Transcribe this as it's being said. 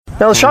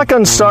Now, the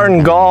shotgun start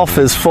in golf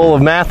is full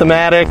of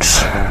mathematics.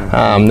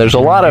 There's a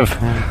lot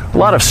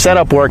of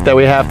setup work that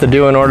we have to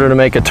do in order to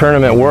make a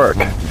tournament work.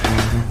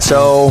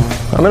 So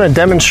I'm going to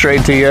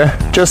demonstrate to you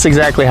just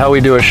exactly how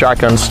we do a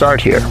shotgun start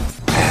here.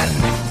 And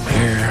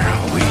here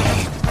we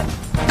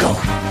go.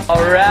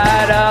 All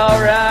right.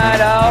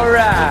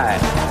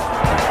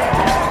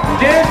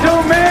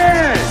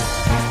 Gentlemen,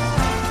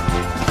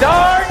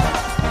 start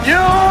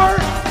your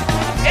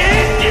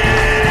engine!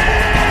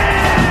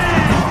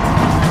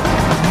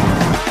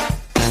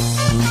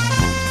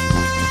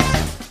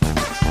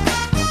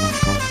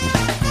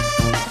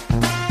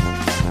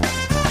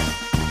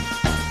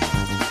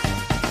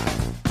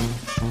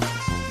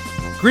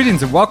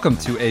 Greetings and welcome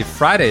to a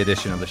Friday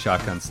edition of the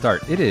Shotgun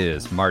Start. It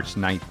is March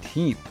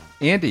 19th.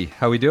 Andy,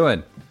 how we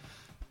doing?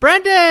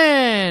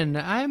 Brendan,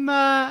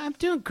 I'm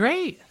doing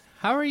great.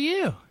 How are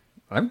you?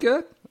 I'm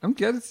good.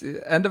 It's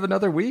the end of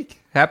another week.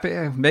 Happy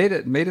I made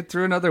it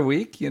through another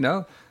week, you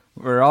know.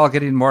 We're all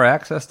getting more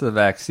access to the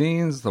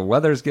vaccines. The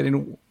weather's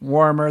getting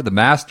warmer. The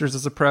Masters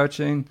is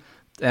approaching.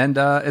 And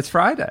it's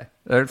Friday.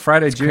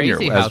 Friday It's Junior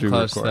crazy as how we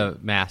close record. the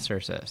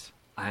Masters is.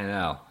 I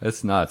know.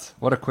 It's nuts.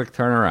 What a quick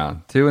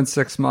turnaround. 2 and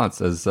 6 months,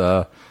 as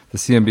the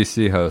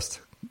CNBC host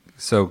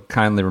so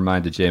kindly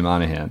reminded Jay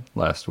Monahan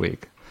last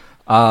week.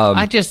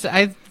 I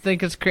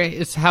think it's great.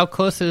 It's how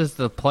close it is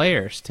to the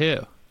players,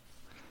 too.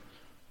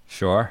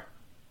 Sure.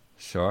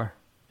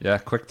 Yeah,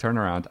 quick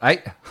turnaround.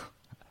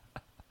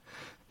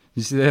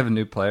 You see they have a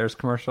new Players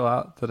commercial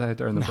out today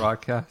during the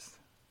broadcast?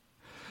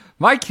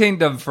 My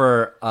kingdom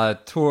for a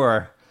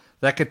tour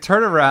that could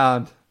turn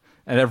around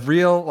and a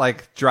real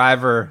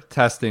driver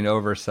testing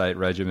oversight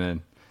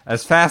regimen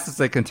as fast as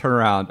they can turn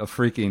around a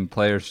freaking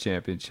Players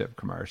Championship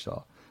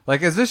commercial.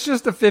 Is this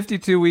just a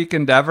 52-week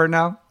endeavor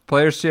now?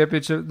 Players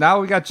Championship.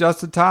 Now we got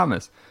Justin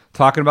Thomas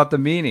talking about the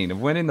meaning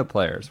of winning the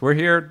Players. We're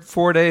here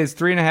 4 days,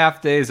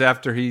 3.5 days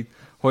after he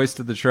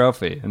hoisted the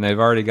trophy, and they've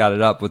already got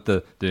it up with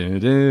the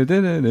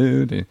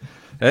do-do-do-do-do-do.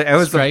 It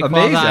was Strike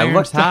amazing. while the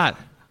iron's hot.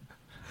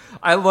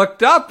 I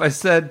looked up. I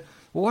said,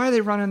 well, why are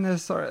they running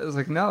this? I was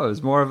like, no, it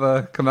was more of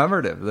a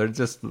commemorative. They're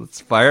just,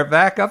 let's fire it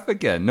back up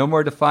again. No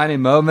more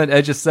defining moment.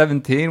 Edge of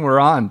 17. We're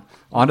on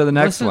to the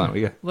next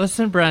one.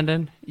 Listen,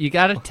 Brendan, you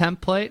got a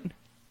template?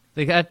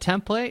 They got a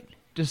template?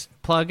 Just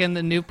plug in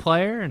the new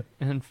player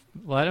and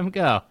let him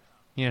go,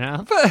 you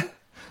know? But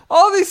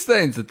all these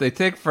things that they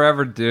take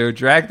forever to do,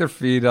 drag their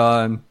feet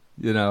on,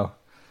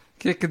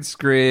 kick and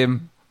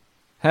scream,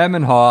 hem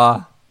and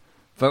haw.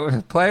 But with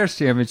a Players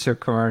Championship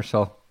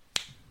commercial,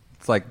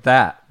 it's like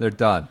that. They're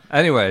done.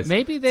 Anyways.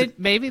 Maybe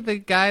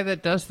the guy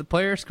that does the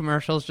Players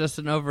commercial is just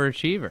an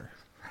overachiever.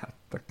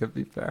 That could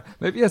be fair.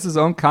 Maybe he has his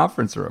own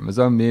conference room, his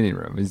own meeting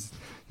room. He's,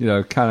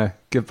 kind of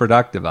get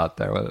productive out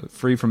there,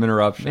 free from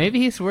interruption. Maybe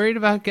he's worried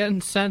about getting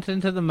sent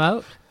into the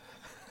moat.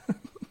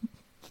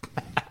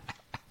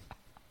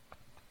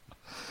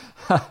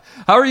 How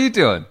are you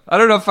doing? I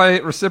don't know if I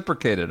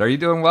reciprocated. Are you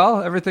doing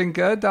well? Everything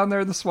good down there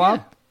in the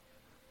swamp? Yeah.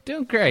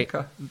 Doing great.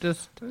 Okay.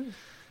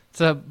 It's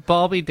a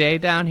bulby day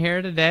down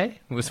here today.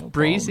 It was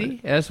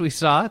breezy, as we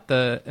saw at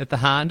the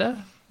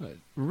Honda.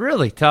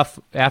 Really tough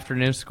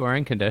afternoon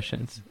scoring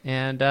conditions,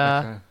 and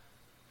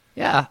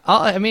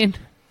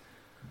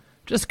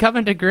just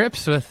coming to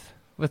grips with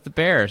the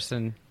Bears,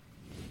 and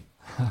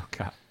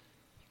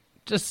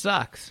just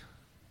sucks.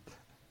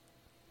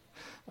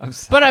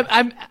 But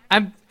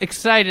I'm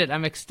excited.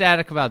 I'm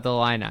ecstatic about the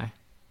Illini.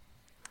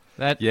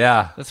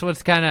 That's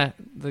what's kind of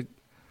the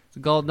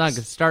Gold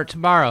Nuggets start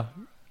tomorrow.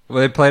 Will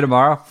they play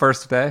tomorrow?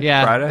 First day?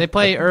 Yeah, Friday? they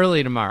play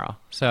early tomorrow.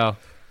 So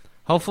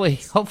hopefully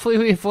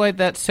we avoid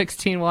that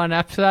 16-1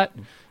 upset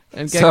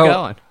and get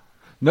going.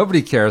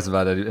 Nobody cares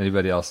about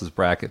anybody else's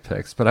bracket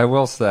picks, but I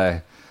will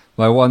say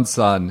my one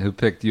son who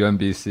picked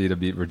UMBC to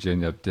beat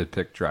Virginia did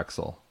pick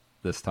Drexel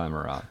this time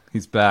around.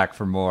 He's back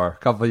for more a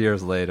couple of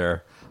years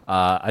later.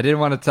 I didn't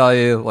want to tell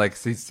you,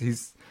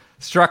 he's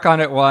struck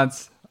on it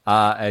once,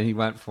 and he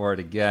went for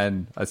it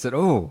again. I said,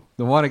 oh,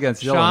 the one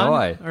against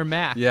Illinois. Or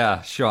Mac?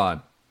 Yeah,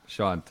 Sean.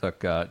 Sean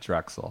took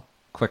Drexel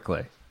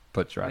quickly.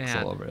 Put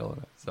Drexel over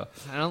Illinois. So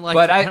I don't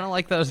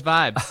like those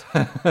vibes.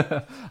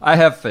 I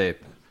have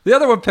faith. The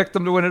other one picked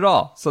them to win it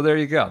all. So there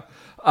you go.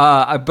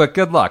 But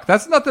good luck.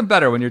 That's nothing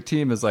better when your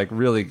team is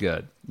really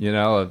good.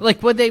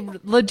 When they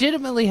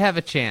legitimately have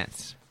a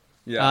chance.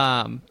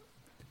 Yeah.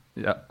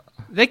 Yeah.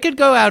 They could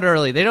go out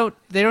early. They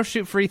don't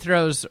shoot free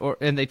throws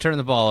and they turn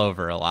the ball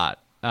over a lot.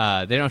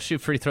 They don't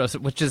shoot free throws,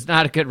 which is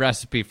not a good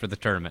recipe for the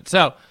tournament.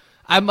 So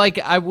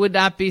I would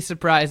not be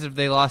surprised if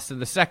they lost in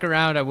the second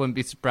round. I wouldn't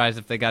be surprised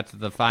if they got to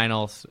the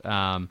finals.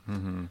 But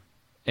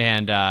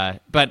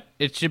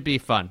it should be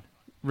fun.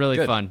 Really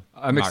Good. fun.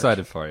 I'm March.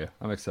 excited for you.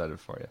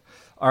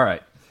 All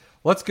right.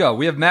 Let's go.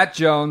 We have Matt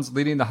Jones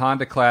leading the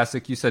Honda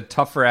Classic. You said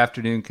tougher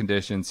afternoon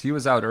conditions. He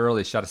was out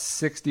early, shot a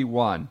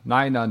 61,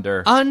 9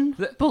 under.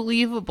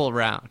 Unbelievable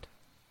round.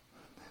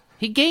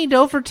 He gained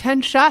over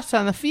 10 shots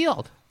on the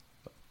field.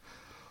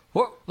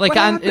 What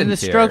in the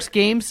strokes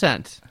game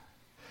sense.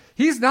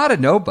 He's not a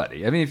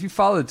nobody. I mean, if you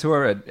follow the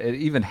tour, and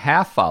even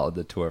half followed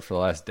the tour for the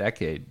last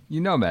decade, you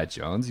know Matt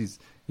Jones. He's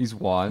He's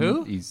won.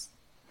 Who? He's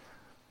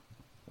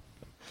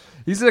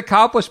an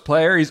accomplished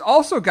player. He's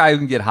also a guy who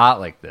can get hot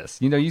like this.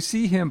 You know, you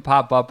see him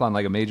pop up on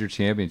like a major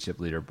championship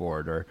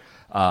leaderboard or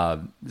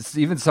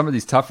even some of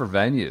these tougher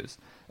venues.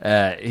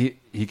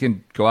 He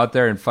can go out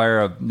there and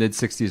fire a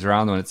mid-60s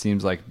round when it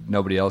seems like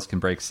nobody else can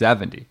break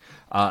 70.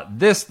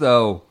 This,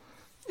 though,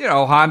 you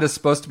know, Honda's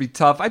supposed to be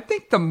tough. I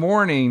think the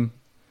morning,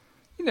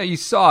 you know, you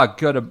saw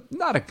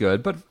not a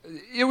good, but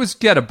it was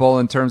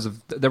gettable in terms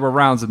of there were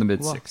rounds in the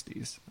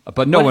mid-60s.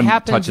 But no one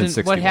touching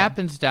 61. What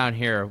happens down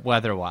here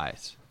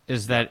weather-wise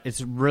is that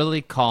it's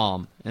really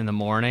calm in the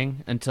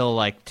morning until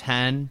like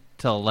 10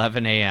 to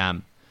 11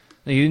 a.m.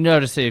 Now, you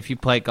notice it if you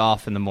play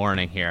golf in the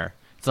morning here.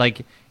 It's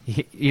like,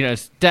 you know,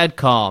 it's dead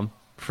calm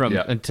from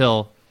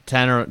until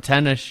 10 or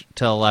 10ish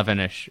to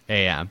 11ish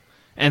a.m.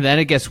 And then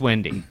it gets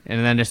windy,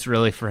 and then it's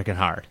really freaking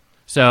hard.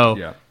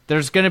 So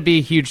there's going to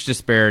be huge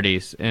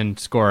disparities in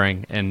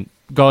scoring and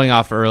going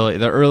off early.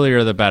 The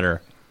earlier, the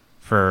better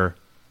for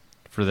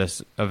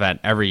this event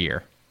every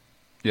year.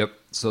 Yep.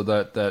 So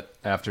that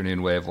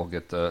afternoon wave will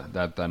get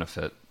that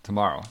benefit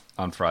tomorrow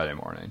on Friday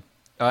morning.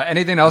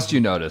 Anything else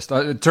you noticed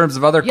in terms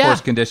of other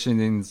course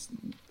conditionings?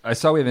 I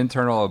saw we have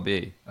internal OB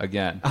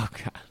again. Oh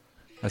God!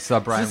 I saw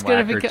Brian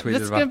Wacker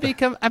tweeted about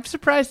that. I'm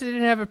surprised they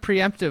didn't have a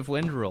preemptive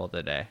wind rule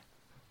today.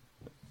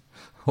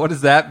 What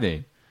does that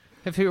mean?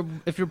 If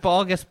your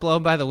ball gets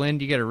blown by the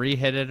wind, you get to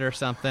re-hit it or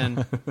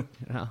something.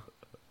 You know.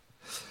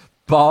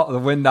 The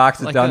wind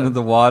knocks it down into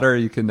the water.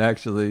 You can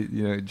actually,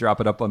 you know,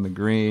 drop it up on the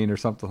green or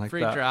something like that.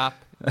 Free drop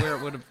where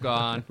it would have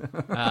gone.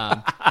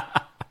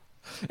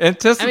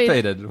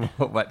 Anticipated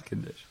wet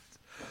conditions.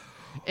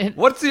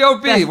 What's the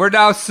OB? We're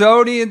now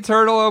Sony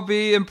internal OB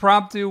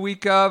impromptu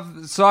week of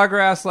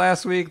Sawgrass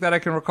last week that I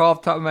can recall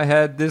off the top of my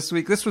head. This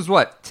week, this was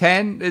what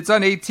 10? It's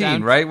on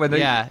 18,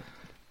 right?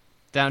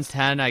 Down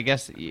 10. I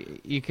guess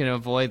you can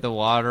avoid the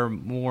water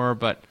more,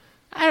 but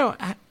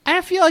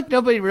I feel like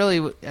nobody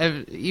really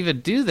even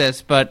do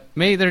this, but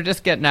maybe they're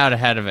just getting out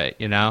ahead of it,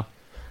 you know?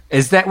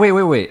 Is that...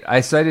 Wait.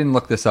 I didn't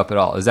look this up at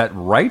all. Is that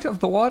right of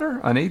the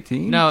water on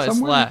 18? No, somewhere? It's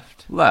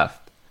left. Left.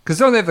 Because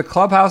don't they have the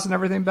clubhouse and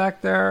everything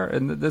back there?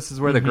 And this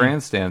is where the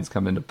grandstands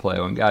come into play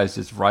when guys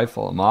just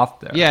rifle them off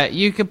there. Yeah,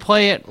 you could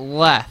play it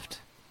left,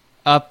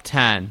 up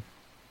 10.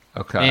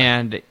 Okay.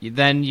 And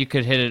then you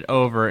could hit it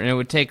over, and it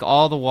would take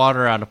all the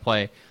water out of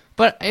play.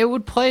 But it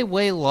would play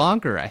way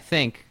longer, I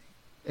think,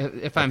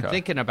 if I'm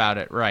thinking about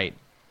it right.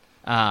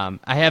 I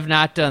have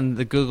not done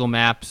the Google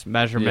Maps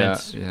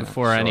measurements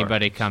before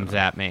anybody comes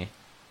at me.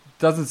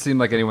 Doesn't seem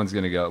like anyone's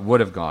going to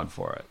would have gone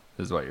for it,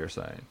 is what you're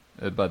saying.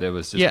 But it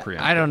was just preemptive.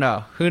 I don't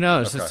know. Who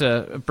knows? Okay. It's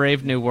a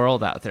brave new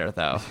world out there,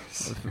 though.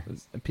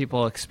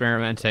 People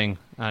experimenting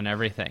on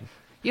everything.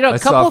 You know, a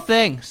couple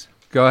things.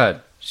 Go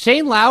ahead.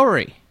 Shane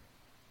Lowry.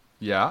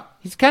 Yeah?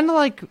 He's kind of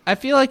like, I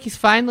feel like he's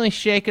finally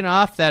shaken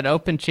off that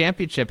Open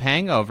Championship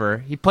hangover.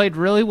 He played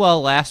really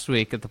well last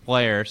week at the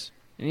Players,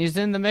 and he's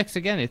in the mix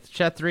again. He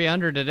shot 3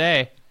 under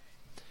today.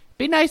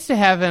 Be nice to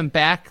have him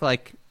back,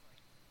 like,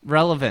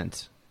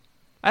 relevant.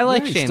 I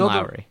like Shane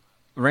Lowry.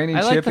 Reigning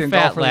I like champion the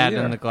fat golfer lad of the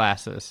year. in the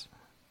glasses.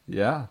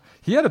 Yeah.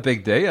 He had a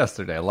big day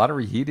yesterday. A lot of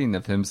reheating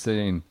of him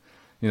sitting,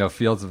 you know,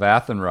 Fields of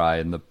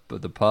Athenry in the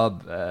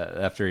pub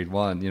after he'd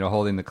won, you know,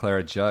 holding the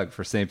claret jug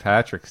for St.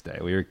 Patrick's Day.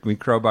 We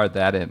crowbarred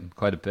that in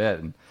quite a bit.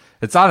 And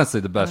it's honestly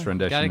the best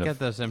rendition Gotta of get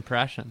those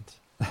impressions.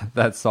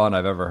 that song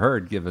I've ever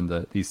heard, given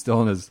that he's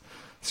still in his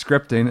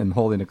scripting and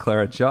holding a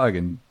claret jug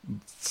and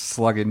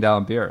slugging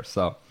down beer.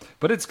 So,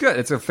 but it's good.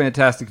 It's a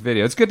fantastic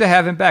video. It's good to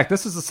have him back.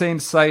 This is the same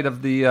site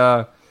of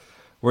the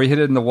where he hit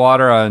it in the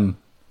water on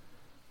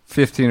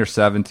 15 or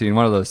 17,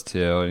 one of those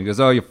two. And he goes,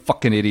 "Oh, you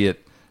fucking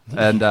idiot."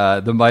 And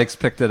the mics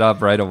picked it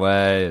up right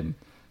away, and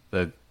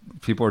the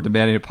people were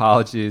demanding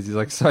apologies. He's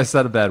like, "So I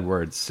said a bad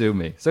word, sue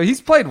me." So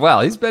he's played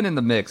well. He's been in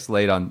the mix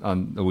late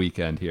on the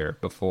weekend here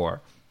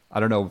before. I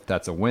don't know if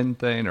that's a win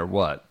thing or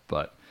what,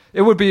 but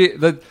it would be,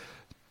 the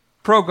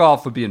pro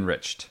golf would be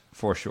enriched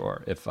for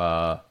sure if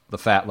the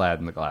fat lad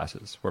in the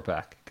glasses were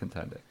back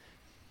contending.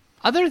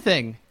 Other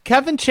thing,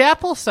 Kevin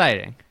Chappell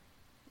sighting.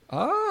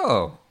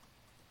 Oh.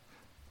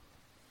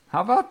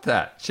 How about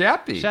that?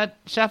 Chappie.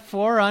 Shot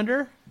 4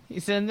 under.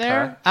 He's in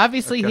there. Okay.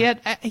 Obviously, he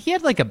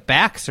had like a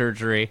back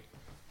surgery.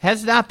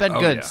 Has not been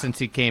good since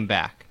he came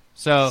back.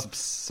 So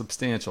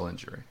substantial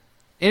injury.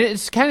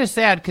 It's kind of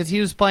sad because he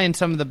was playing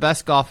some of the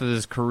best golf of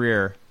his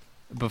career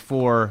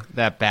before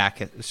that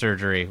back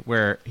surgery,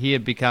 where he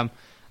had become.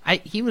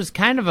 He was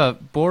kind of a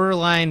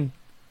borderline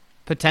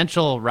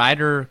potential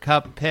Ryder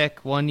Cup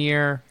pick one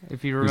year,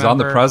 if you remember. He was on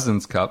the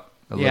President's Cup.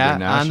 On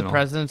the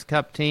President's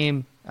Cup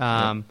team.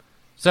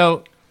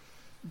 So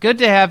good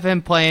to have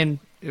him playing,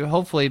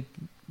 hopefully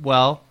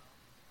well.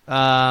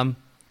 Do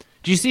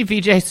you see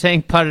VJ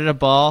Singh putted a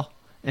ball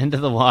into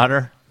the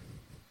water?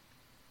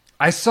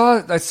 I saw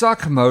a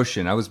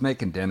commotion. I was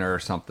making dinner or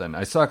something.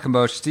 I saw a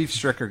commotion. Steve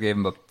Stricker gave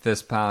him a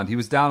fist pound. He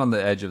was down on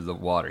the edge of the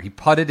water. He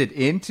putted it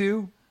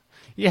into.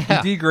 Yeah,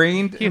 he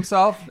degreened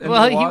himself. Into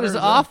well, the water, he was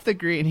off the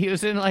green. He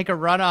was in like a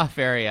runoff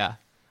area.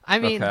 I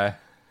mean,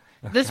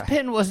 this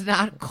pin was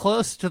not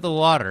close to the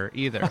water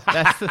either.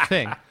 That's the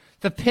thing.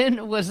 The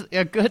pin was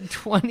a good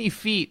 20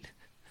 feet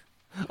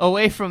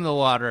away from the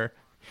water,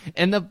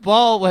 and the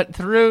ball went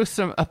through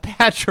a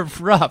patch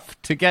of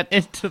rough to get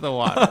into the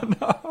water. Oh,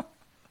 no.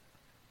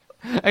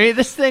 I mean,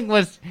 this thing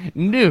was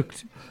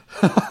nuked.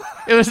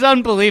 It was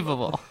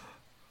unbelievable.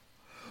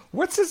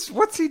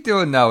 What's he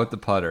doing now with the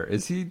putter?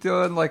 Is he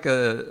doing like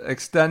a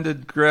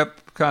extended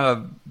grip, kind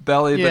of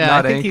belly but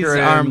not I think anchoring?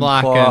 he's arm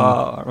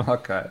locking.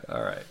 Okay,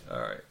 all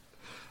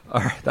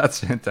right. That's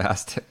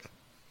fantastic.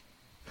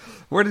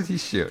 Where did he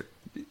shoot?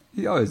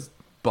 He always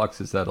bucks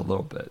his head a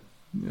little bit.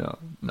 No.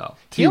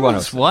 He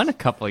almost won a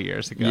couple of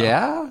years ago.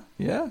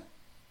 Yeah.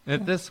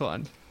 At this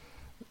one.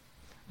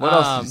 What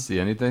else did you see?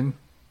 Anything?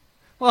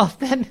 Well,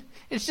 then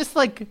it's just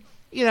like,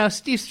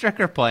 Steve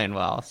Stricker playing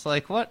well. It's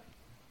like,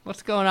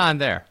 what's going on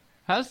there?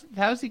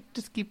 How's he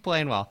just keep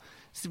playing well?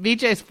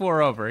 BJ's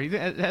 4 over. He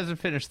hasn't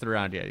finished the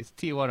round yet. He's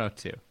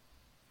T102.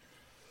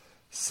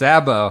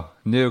 Sabo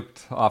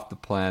nuked off the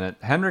planet.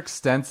 Henrik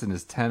Stenson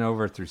is 10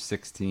 over through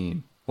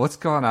 16. What's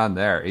going on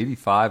there?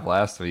 85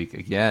 last week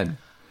again.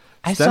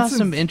 I saw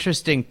some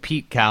interesting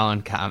Pete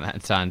Cowan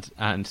comments on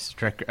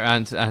Stricker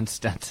on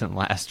Stenson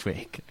last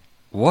week.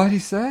 What'd he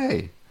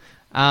say?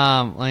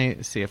 Let me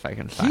see if I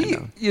can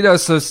find them.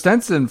 So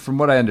Stenson, from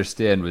what I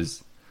understand,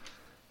 was,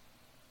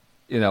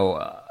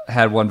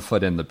 had one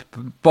foot in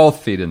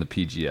both feet in the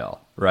PGL,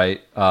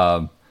 right?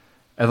 And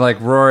like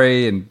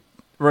Rory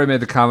made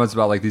the comments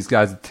about like these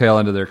guys at the tail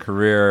end of their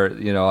career,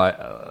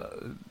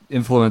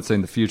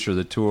 influencing the future of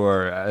the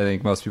tour. I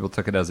think most people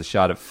took it as a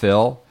shot at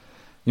Phil.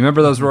 You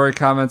remember those Rory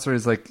comments where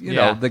he's like,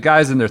 the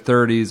guys in their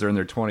 30s or in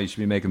their 20s should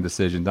be making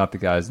decisions, not the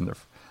guys in their.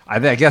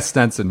 I guess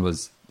Stenson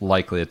was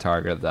likely a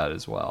target of that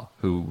as well,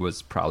 who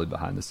was probably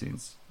behind the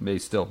scenes, may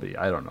still be.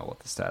 I don't know what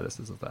the status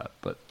is of that,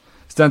 but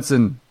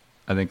Stenson,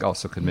 I think,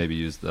 also could maybe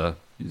use the.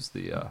 Is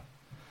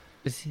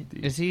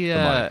he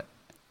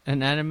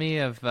an enemy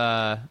of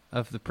the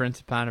Prince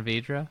of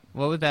Pontevedra?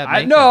 What would that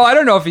make him? I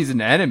don't know if he's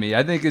an enemy.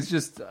 I think it's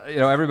just,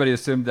 everybody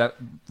assumed that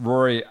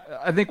Rory,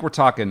 I think we're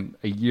talking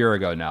a year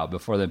ago now,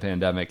 before the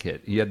pandemic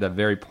hit. He had that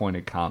very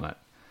pointed comment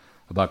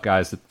about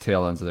guys at the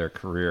tail ends of their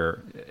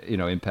career,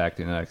 impacting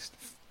the next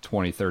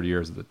 20, 30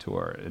 years of the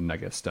tour. And I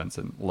guess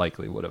Stenson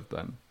likely would have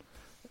been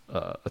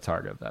a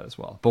target of that as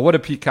well. But what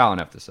did Pete Cowan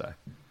have to say?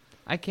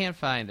 I can't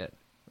find it.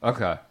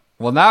 Okay.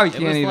 Well, now he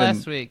can't even. It was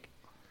last week.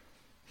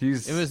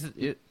 It was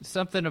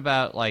something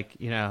about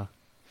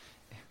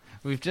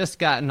we've just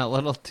gotten a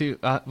little too.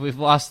 We've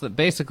lost the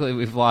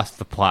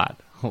plot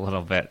a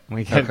little bit.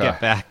 We got to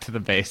get back to the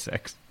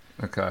basics.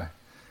 Okay.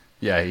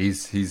 Yeah,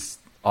 he's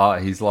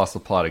lost the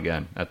plot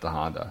again at the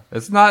Honda.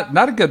 It's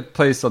not a good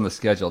place on the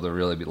schedule to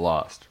really be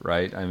lost,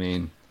 right? I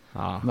mean,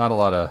 not a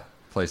lot of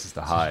places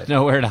to hide.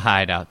 Nowhere to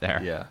hide out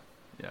there.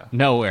 Yeah.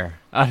 Nowhere.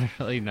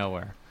 Utterly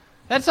nowhere.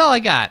 That's all I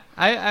got.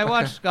 I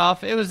watched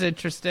golf. It was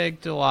interesting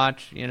to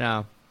watch.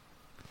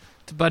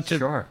 It's a bunch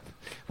of.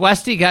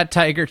 Westy got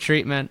Tiger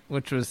treatment,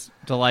 which was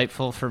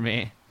delightful for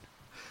me.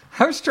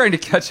 I was trying to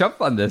catch up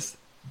on this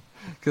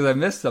because I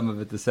missed some of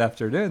it this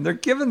afternoon. They're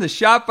giving the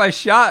shot by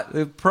shot,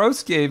 the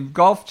Pros Game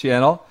Golf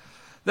Channel.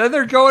 Then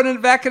they're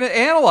going back and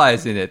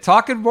analyzing it,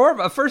 talking more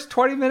about the first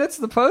 20 minutes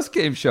of the post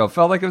game show.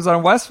 Felt like it was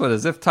on Westwood,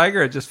 as if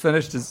Tiger had just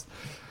finished his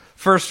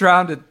first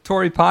round at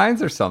Torrey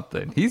Pines or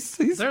something.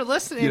 They're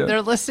listening.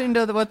 They're listening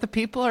to what the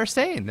people are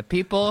saying. The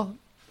people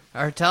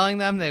are telling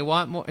them they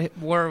want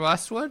more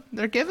Westwood.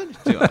 They're giving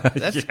it to them.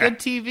 That's good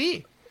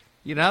TV.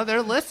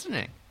 They're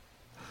listening.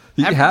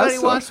 Everybody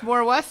wants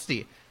more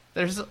Westy.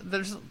 There's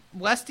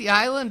Westy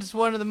Island is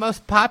one of the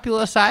most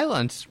populous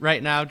islands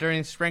right now during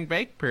the spring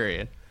break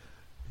period.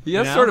 He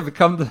has sort of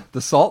become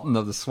the sultan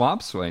of the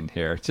swamp swing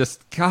here.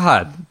 Just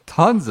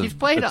tons of. He's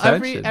played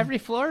attention. every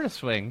Florida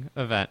swing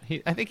event.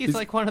 I think he's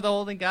like one of the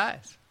older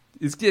guys.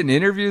 He's getting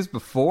interviews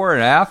before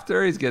and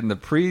after. He's getting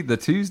the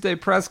Tuesday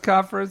press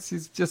conference.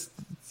 He's just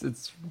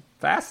it's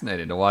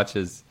fascinating to watch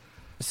his.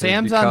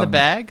 Sam's on the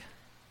bag.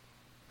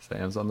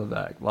 Sam's on the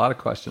bag. A lot of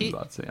questions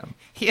about Sam.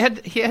 He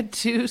had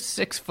 2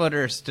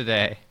 6-footers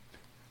today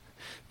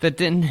that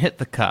didn't hit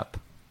the cup,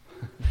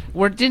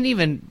 or didn't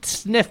even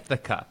sniff the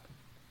cup.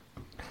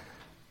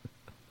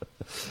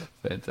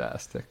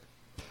 Fantastic.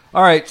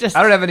 All right,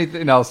 I don't have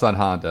anything else on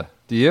Honda.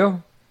 Do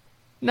you?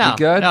 No. You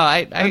good? No,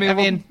 I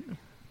mean,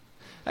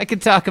 I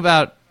could talk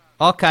about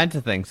all kinds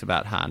of things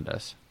about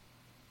Hondas.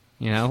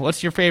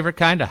 What's your favorite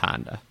kind of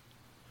Honda?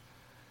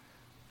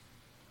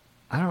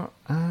 I don't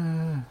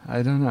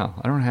know.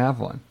 I don't have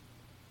one.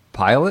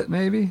 Pilot,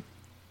 maybe?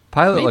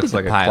 Pilot looks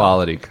like a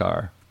quality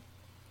car.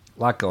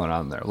 A lot going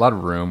on there. A lot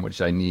of room,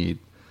 which I need.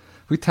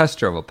 We test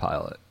drove a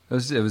Pilot. It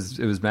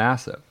was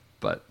massive.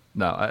 But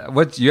no,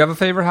 you have a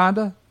favorite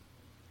Honda?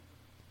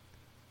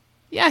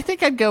 Yeah, I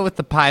think I'd go with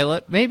the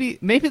Pilot. Maybe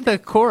the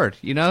Accord.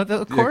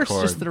 The Accord's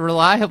just the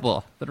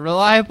reliable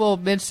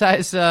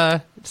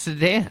midsize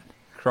sedan.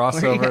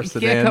 Crossover you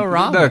sedan. Can't go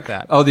wrong with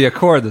that. Oh, the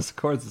Accord. This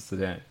Accord's a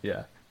sedan.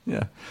 Yeah.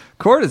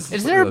 Accord is.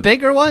 Is there a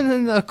bigger one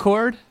than the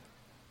Accord?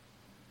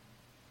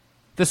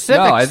 The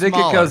Civic. No, I think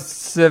it goes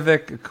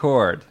Civic,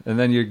 Accord, and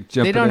then you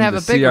jump into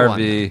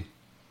CRV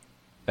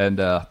and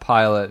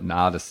Pilot and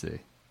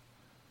Odyssey.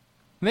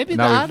 Maybe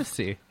Now the we've-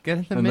 Odyssey.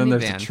 Get the And then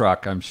there's a minivan.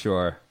 truck, I'm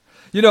sure.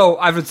 You know,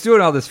 I was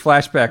doing all this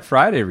Flashback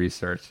Friday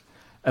research,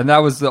 and that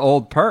was the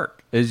old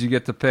perk, is you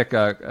get to pick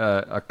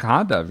a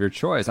Honda of your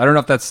choice. I don't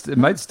know if it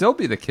might still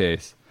be the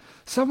case.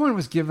 Someone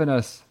was giving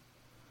us,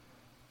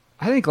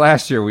 I think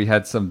last year we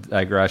had some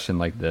digression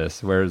like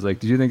this, where it's like,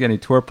 do you think any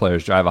tour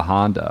players drive a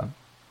Honda?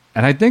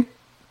 And I think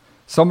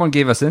someone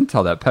gave us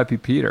intel that Pepe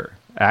Peter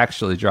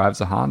actually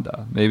drives a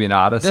Honda, maybe an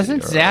Odyssey.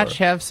 Doesn't or- Zatch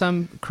have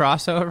some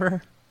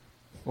crossover?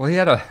 Well, he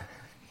had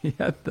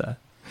the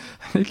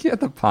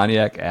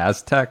Pontiac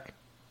Aztec,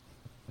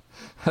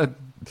 a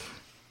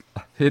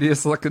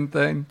hideous looking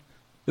thing.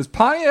 Is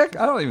Pontiac?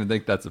 I don't even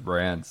think that's a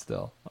brand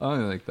still. I don't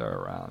even think they're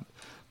around.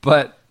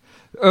 But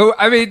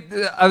I mean,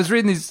 I was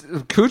reading these.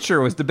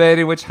 Kuchar was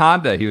debating which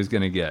Honda he was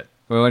going to get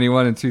when he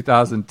won in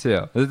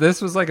 2002.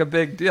 This was like a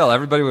big deal.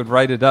 Everybody would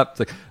write it up. It's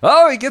like,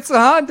 oh, he gets a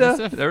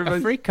Honda.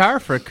 A free car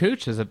for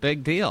Cooch is a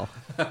big deal.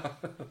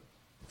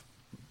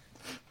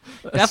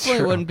 Definitely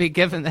true. wouldn't be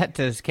giving that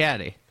to his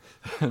caddy.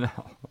 No,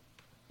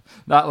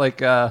 not like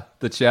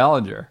the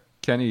Challenger.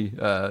 Kevin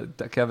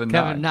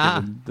Na Na,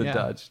 giving the yeah.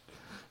 Dodge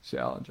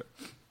Challenger.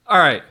 All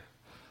right,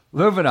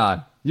 moving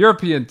on.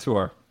 European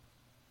Tour.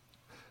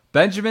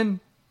 Benjamin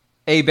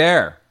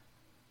Hebert,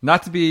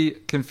 not to be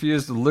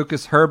confused with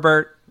Lucas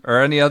Herbert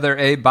or any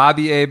other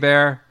Bobby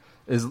Hebert,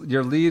 is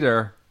your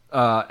leader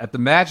at the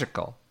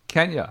Magical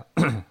Kenya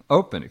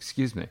Open.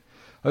 Excuse me.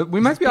 We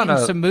might be on a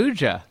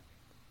Samuja.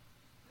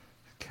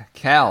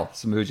 Cal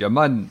Samuja,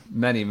 among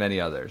many, many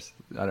others.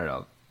 I don't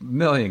know. A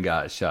million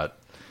guys shot.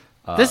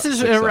 This is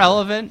 600.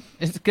 irrelevant.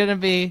 It's going to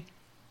be,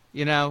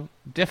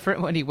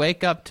 different when you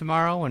wake up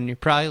tomorrow when you're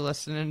probably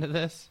listening to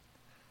this.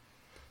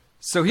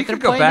 So he They're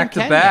could go playing in back to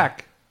Kenya.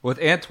 back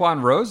with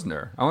Antoine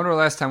Rosner. I wonder the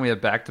last time we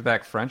had back to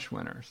back French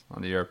winners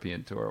on the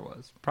European Tour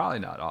was. Probably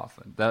not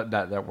often.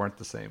 That weren't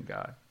the same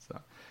guy. So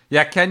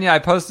yeah, Kenya. I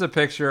posted a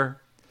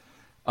picture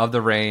of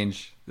the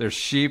range. There's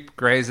sheep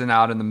grazing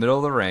out in the middle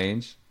of the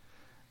range,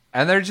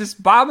 and they're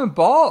just bobbing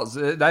balls.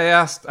 I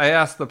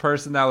asked the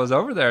person that was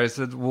over there. I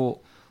said, "Well,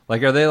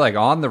 like, are they like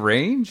on the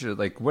range? Or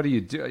like, what do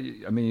you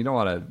do? I mean, you don't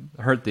want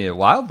to hurt the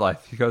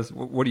wildlife." He goes,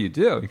 "What do you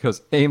do?" He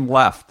goes, "Aim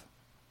left."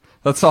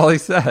 That's all he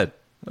said.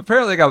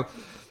 Apparently, they got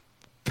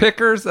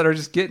pickers that are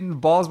just getting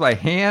balls by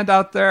hand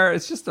out there.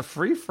 It's just a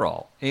free for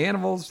all.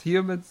 Animals,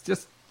 humans,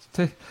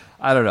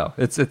 I don't know.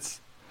 It's in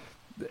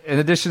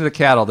addition to the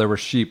cattle, there were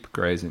sheep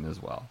grazing as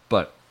well.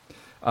 But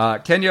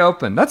Kenya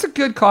Open, that's a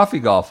good coffee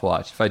golf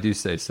watch, if I do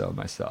say so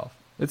myself.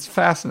 It's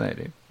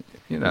fascinating.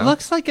 You know, It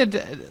looks like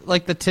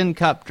the Tin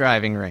Cup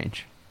driving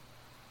range.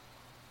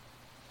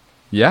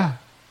 yeah.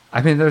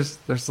 I mean, there's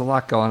a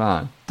lot going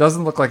on.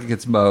 Doesn't look like it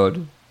gets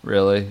mowed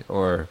really,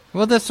 or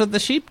Well, that's what the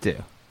sheep do.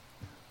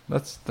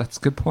 that's a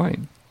good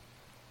point.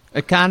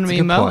 That's Economy a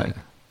good mowing. point.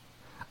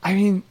 I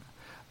mean,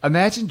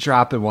 imagine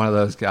dropping one of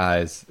those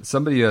guys,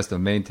 somebody who has to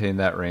maintain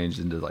that range,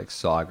 into like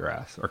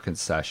Sawgrass or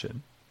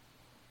Concession,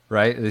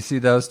 right? They see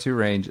those two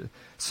ranges.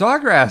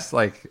 Sawgrass,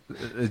 like,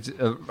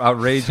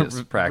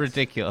 outrageous practice.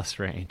 Ridiculous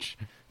range.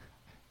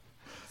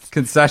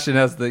 Concession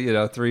has the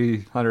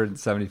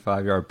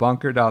 375-yard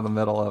bunker down the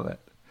middle of it.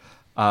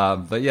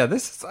 But yeah,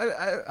 this is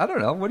I don't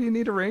know. What do you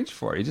need a range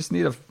for? You just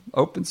need an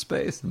open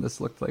space, and this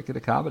looked like it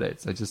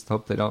accommodates. I just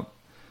hope they don't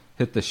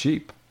hit the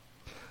sheep.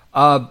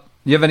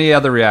 You have any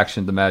other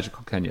reaction to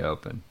Magical Kenya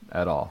Open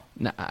at all?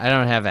 No, I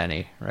don't have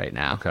any right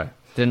now. Okay.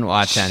 Didn't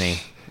watch any.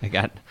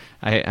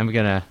 I'm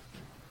gonna.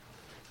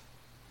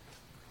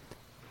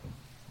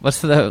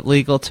 What's the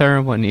legal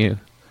term when you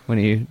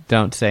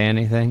don't say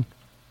anything?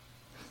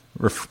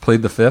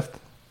 Plead the fifth?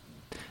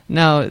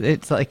 No,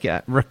 it's like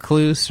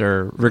recluse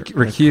or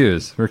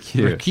Recuse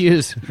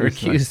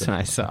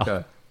myself.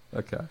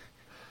 Okay.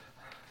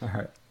 All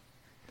right.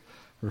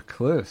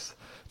 Recluse.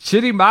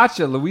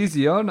 Chirimacha,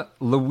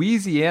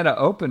 Louisiana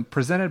Open,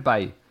 presented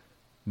by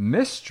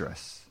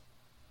Mistress.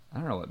 I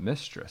don't know what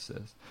Mistress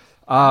is.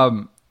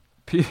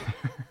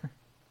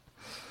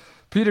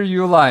 Peter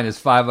Uihlein is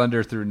 5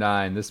 under through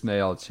 9. This may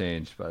all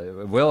change, but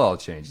it will all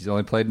change. He's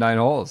only played 9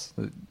 holes.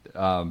 You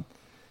But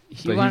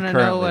he want to know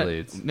currently what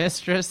leads.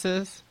 Mistress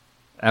is?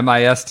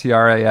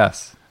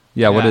 Mistras.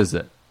 Yeah, what Yeah. is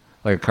it?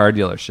 Like a car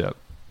dealership.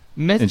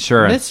 Mis-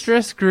 Insurance.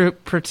 Mistress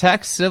Group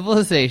protects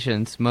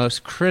civilization's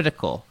most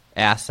critical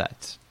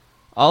assets.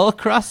 All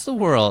across the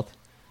world,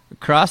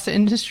 across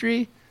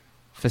industry,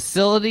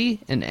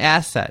 facility, and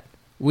asset,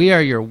 we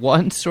are your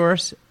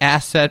one-source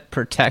asset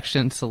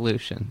protection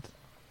solutions.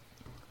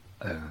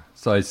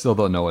 So I still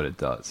don't know what it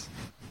does.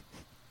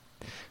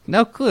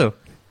 No clue.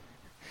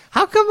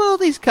 How come all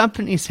these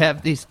companies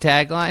have these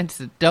taglines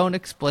that don't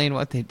explain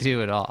what they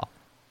do at all?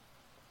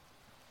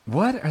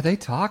 What are they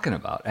talking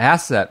about?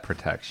 Asset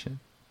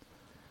protection.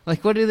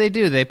 Like, what do?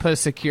 They put a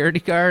security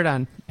guard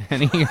on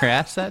any of your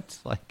assets?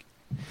 Like,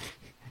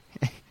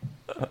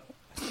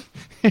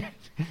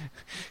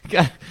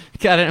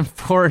 got an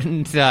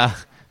important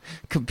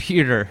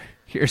computer.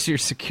 Here's your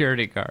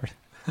security guard.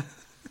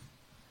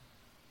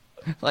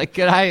 Like,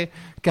 could I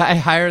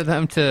hire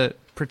them to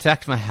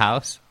protect my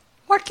house?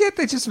 Why can't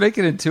they just make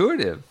it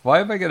intuitive? Why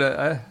am I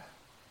gonna?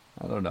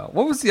 I don't know.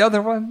 What was the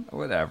other one?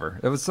 Whatever.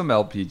 It was some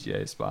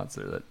LPGA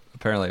sponsor that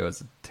apparently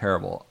was a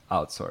terrible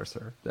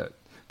outsourcer. But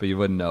you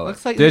wouldn't know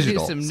Looks it. like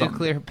Digital, they do some something.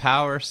 nuclear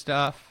power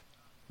stuff.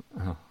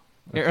 Oh,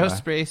 okay.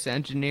 Aerospace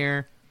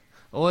engineer,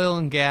 oil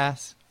and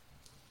gas.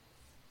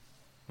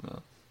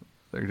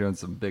 They're doing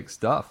some big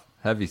stuff,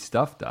 heavy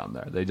stuff down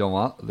there. They don't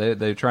want.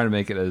 They're trying to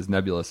make it as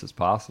nebulous as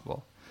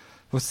possible.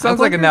 Well, sounds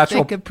I like a wonder if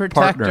natural they could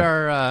protect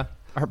partner.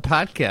 our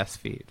podcast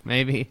feed.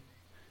 Maybe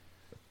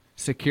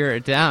secure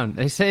it down.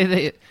 They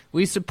say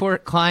we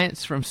support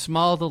clients from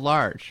small to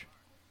large.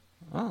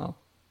 Oh.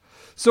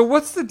 So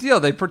what's the deal?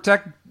 They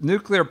protect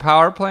nuclear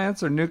power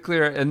plants or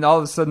nuclear, and all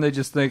of a sudden they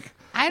just think,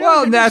 I don't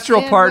well, natural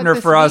understand partner what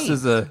this for us means.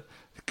 is a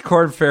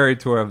Corn Ferry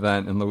Tour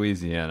event in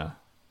Louisiana.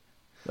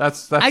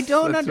 That's I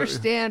don't that's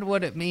understand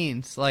what it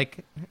means.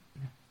 Like,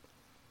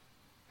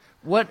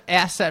 what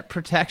asset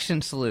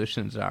protection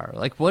solutions are.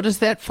 Like, what does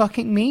that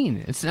fucking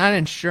mean? It's not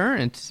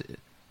insurance.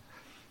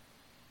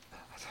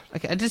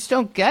 Like, I just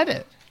don't get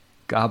it.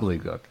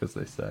 Gobbledygook, as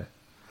they say.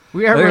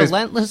 We are There's-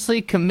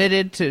 relentlessly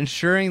committed to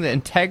ensuring the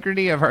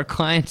integrity of our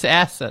clients'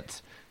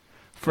 assets.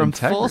 From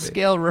Integrity.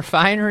 full-scale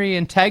refinery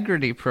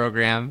integrity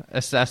program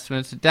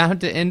assessments down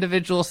to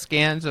individual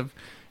scans of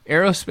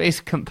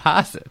aerospace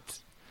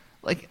composites.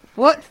 Like,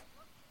 what?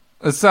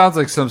 It sounds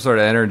like some sort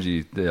of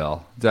energy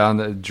deal.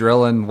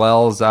 Drilling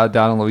wells out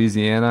down in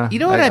Louisiana. You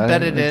know what I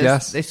bet it is?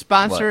 guess. They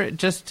sponsor What? it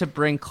just to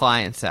bring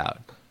clients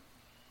out.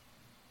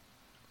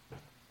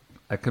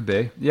 That could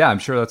be. Yeah, I'm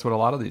sure that's what a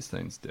lot of these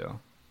things do.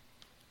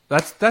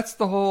 That's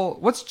the whole.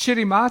 What's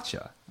Chitty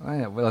Matcha? Oh,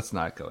 yeah, well, let's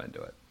not go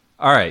into it.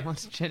 All right.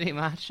 What's Chitty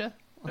Matcha?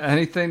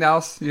 Anything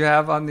else you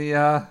have on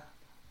the?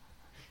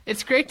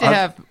 It's great to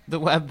have the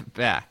web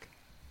back.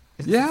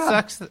 It Yeah.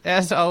 sucks,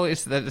 as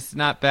always, that it's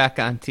not back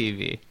on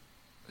TV.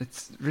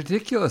 It's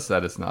ridiculous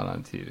that it's not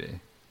on TV.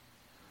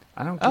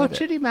 I don't get Oh, it.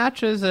 Chitty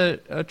Matcha is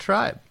a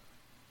tribe.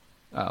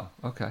 Oh,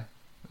 okay.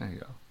 There you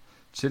go.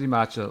 Chitty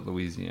Matcha,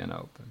 Louisiana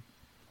Open.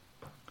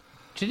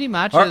 Chitty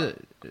Matcha,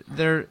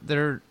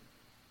 they're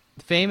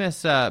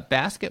famous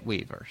basket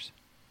weavers.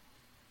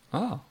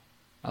 Oh,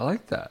 I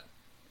like that.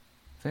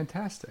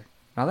 Fantastic.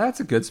 Now that's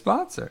a good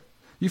sponsor.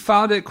 You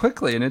found it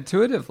quickly and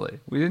intuitively.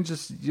 We didn't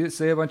just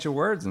say a bunch of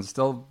words and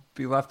still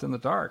be left in the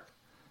dark.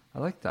 I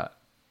like that.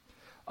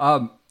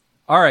 All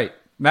right.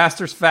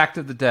 Masters fact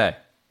of the day.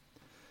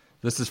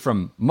 This is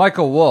from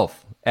Michael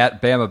Wolf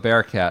at Bama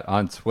Bearcat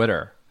on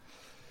Twitter.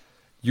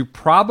 You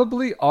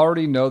probably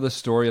already know the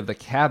story of the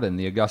cabin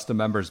the Augusta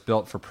members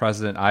built for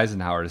President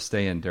Eisenhower to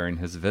stay in during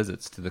his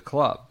visits to the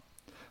club.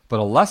 But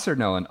a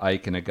lesser-known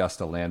Ike and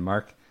Augusta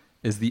landmark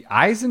is the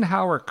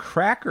Eisenhower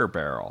Cracker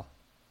Barrel.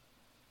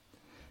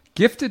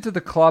 Gifted to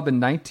the club in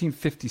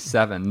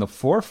 1957, the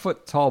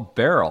 4-foot-tall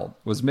barrel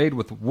was made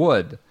with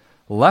wood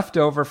left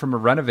over from a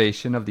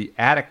renovation of the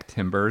attic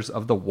timbers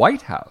of the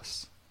White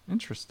House.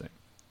 Interesting.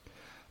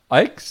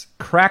 Ike's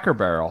Cracker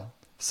Barrel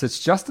sits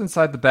just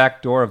inside the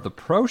back door of the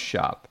Pro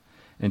Shop,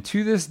 and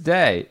to this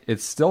day,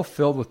 it's still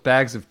filled with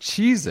bags of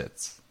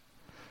Cheez-Its,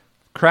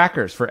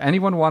 crackers for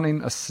anyone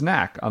wanting a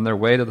snack on their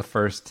way to the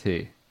first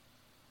tee.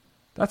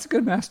 That's a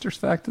good Masters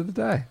fact of the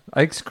day.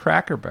 Ike's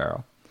Cracker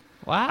Barrel.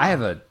 Wow. I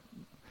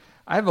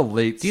have a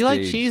late Do you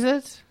like stage-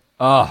 Cheez-Its?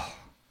 Oh,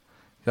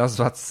 I was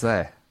about to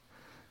say.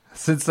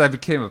 Since I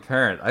became a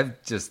parent, I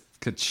just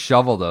could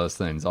shovel those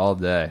things all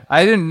day.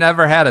 I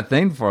never had a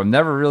thing for them.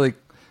 Never really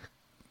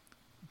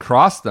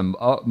crossed them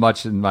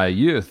much in my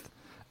youth.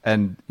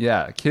 And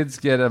yeah, kids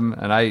get them,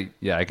 and I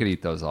could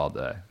eat those all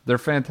day. They're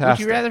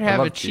fantastic. Would you rather I have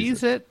love a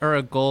Cheez-It or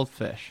a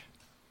goldfish?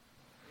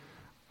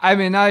 I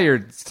mean, now you're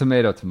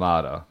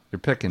tomato. You're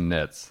picking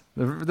nits.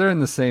 They're in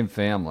the same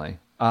family.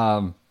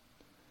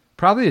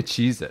 Probably a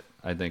Cheez-It,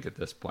 I think, at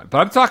this point. But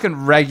I'm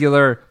talking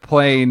regular,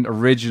 plain,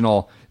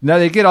 original. Now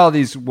they get all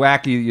these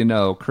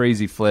wacky,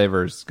 crazy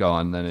flavors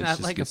going, then it Not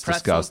just like a gets pretzel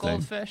disgusting.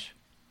 goldfish?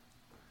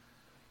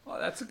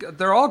 Well,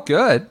 they're all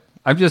good.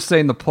 I'm just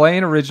saying the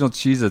plain original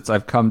Cheez-Its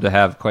I've come to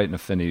have quite an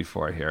affinity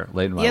for here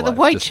late in my life. Yeah, the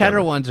white Just cheddar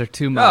never- ones are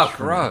too much. Oh,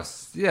 for me.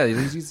 gross. Yeah,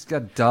 you just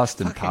got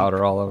dust and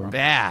powder all over them.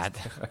 Bad.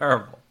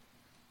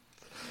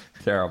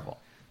 Terrible.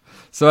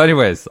 So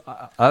anyways,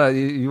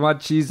 you want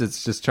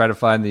Cheez-Its, just try to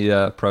find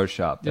the Pro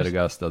Shop at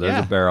Augusta. There's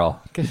yeah. a barrel.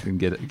 You can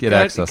get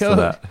access to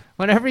that.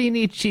 Whenever you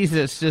need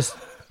Cheez-Its, just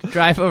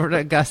drive over to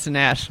Augusta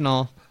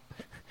National,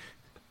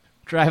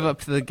 drive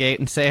up to the gate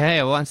and say, hey,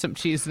 I want some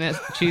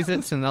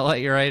Cheez-Its, and they'll let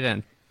you right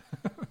in.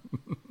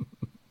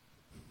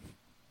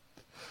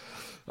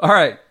 All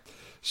right.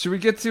 Should we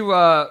get to...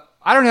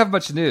 I don't have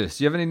much news.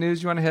 Do you have any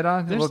news you want to hit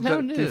on? There's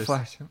no do news.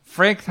 flash.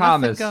 Frank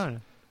Thomas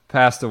going.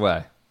 passed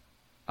away.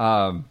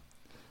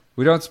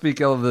 We don't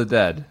speak ill of the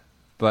dead,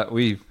 but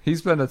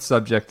he's been a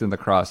subject in the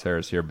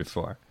crosshairs here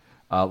before.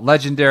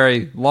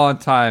 Legendary,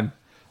 long-time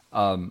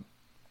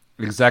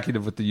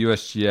executive with the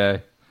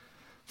USGA.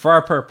 For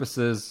our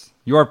purposes,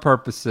 your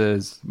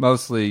purposes,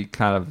 mostly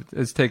kind of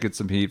has taken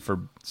some heat for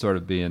sort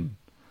of being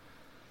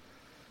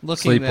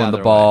Looking sleep the on the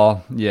other ball.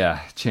 Way.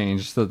 Yeah,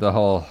 changed the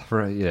whole.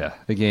 Yeah,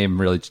 the game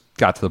really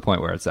got to the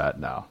point where it's at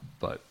now.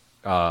 But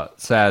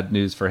sad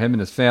news for him and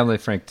his family.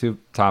 Frank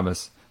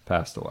Thomas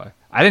passed away.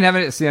 I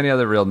didn't see any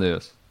other real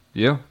news.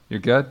 You're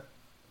good?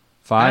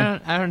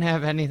 Fine? I don't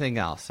have anything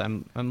else.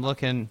 I'm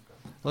looking.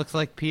 Looks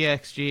like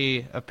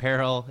PXG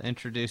Apparel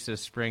introduces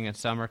spring and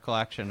summer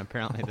collection.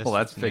 Apparently, this Well,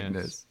 that's is fake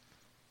news.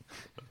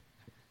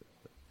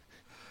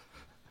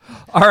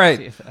 All right.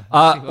 See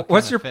what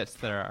What's kind your of fits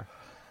there are?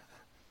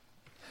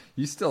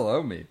 You still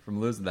owe me from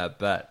losing that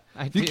bet.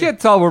 I You do. can't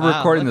tell we're Wow,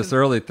 recording look this at-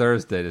 early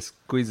Thursday to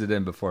squeeze it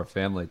in before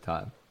family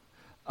time.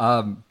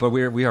 But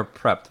we are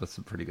prepped with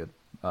some pretty good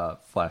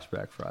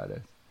Flashback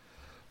Fridays.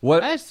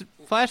 What? It's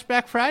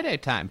Flashback Friday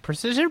time.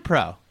 Precision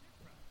Pro.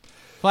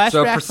 Flashback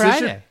So Precision-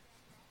 Friday.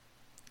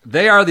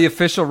 They are the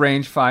official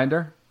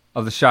rangefinder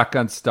of the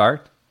Shotgun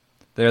Start.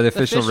 They are the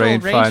official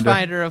rangefinder.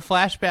 rangefinder of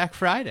Flashback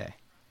Friday.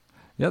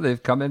 Yeah,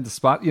 they've come in to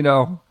spot.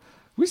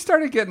 We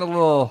started getting a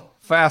little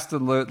fast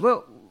and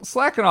little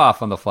slacking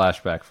off on the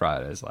Flashback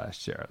Fridays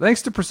last year.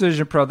 Thanks to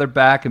Precision Pro, they're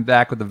back and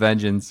back with a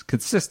vengeance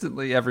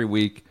consistently every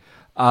week.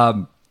 They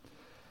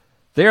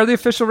are the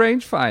official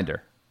rangefinder.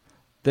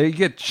 They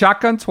get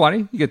Shotgun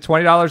 20. You get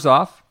 $20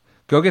 off.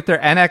 Go get their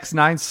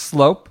NX9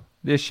 Slope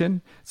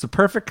Edition. It's a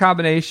perfect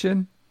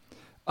combination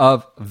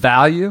of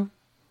value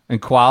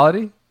and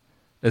quality.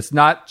 It's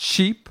not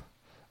cheap.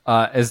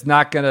 It's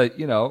not going to,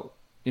 you're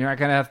not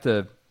going to have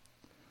to,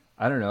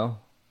 I don't know,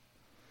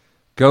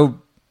 go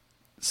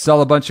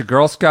sell a bunch of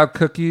Girl Scout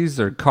cookies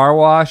or car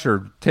wash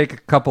or take a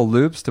couple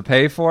loops to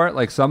pay for it.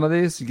 Like some of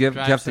these, you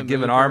have to some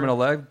give an Uber. arm and a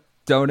leg,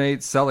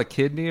 donate, sell a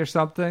kidney or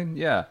something.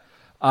 Yeah.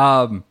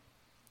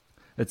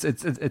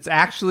 It's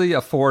actually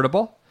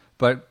affordable,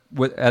 but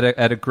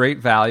at a great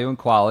value and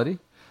quality.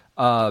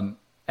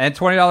 And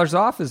 $20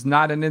 off is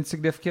not an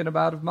insignificant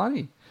amount of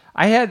money.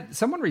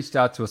 Someone reached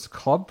out to us,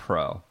 Club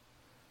Pro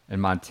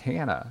in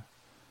Montana,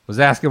 was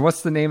asking,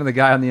 what's the name of the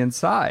guy on the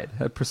inside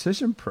at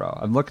Precision Pro?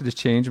 I'm looking to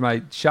change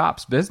my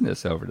shop's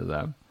business over to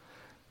them.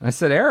 And I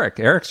said, Eric.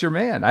 Eric's your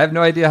man. I have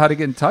no idea how to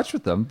get in touch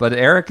with them, but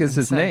Eric is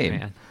his name.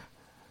 Man.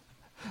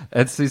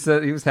 And so he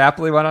said he was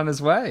happily went on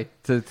his way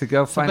to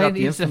go find out Somebody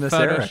the needs to infamous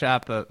Eric.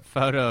 Photoshop a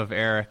photo of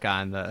Eric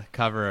on the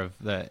cover of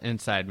the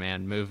Inside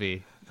Man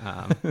movie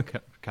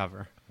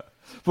cover.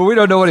 But we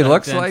don't know what he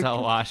looks Denzel like.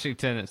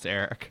 Washington is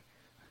Eric.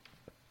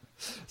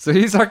 So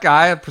he's our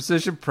guy at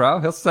Precision Pro.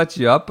 He'll set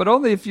you up, but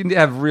only if you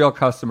have real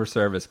customer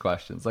service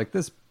questions, like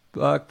this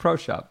Pro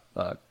Shop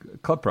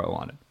Club Pro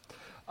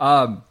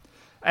wanted.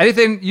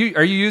 Anything?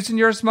 Are you using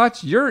yours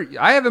much?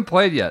 I haven't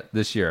played yet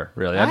this year.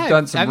 Really, I've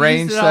done some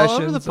range used it all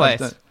sessions. over the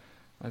place.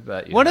 I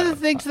bet you. One of the have.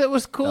 things that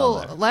was cool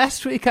there.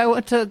 last week, I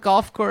went to a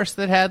golf course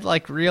that had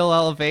like real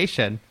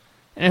elevation,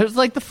 and it was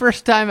like the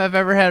first time I've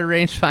ever had a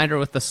rangefinder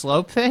with the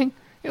slope thing.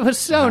 It was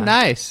so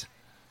nice.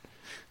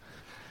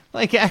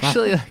 Like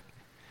actually,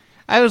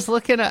 I was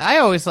looking at. I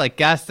always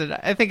guessed it.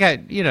 I think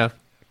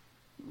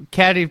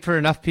caddied for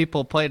enough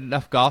people, played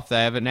enough golf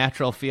that I have a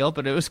natural feel.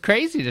 But it was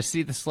crazy to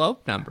see the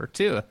slope number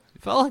too.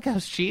 It felt like I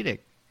was cheating.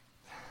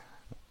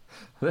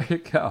 There you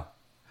go.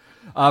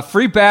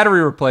 Free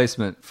battery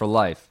replacement for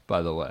life,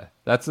 by the way.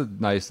 That's a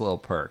nice little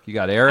perk. You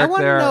got Eric I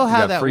want there. to know you how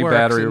got that free works.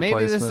 battery And maybe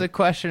replacement. this is a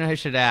question I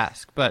should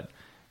ask. But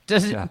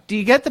do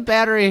you get the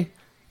battery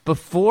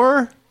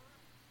before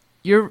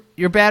your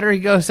battery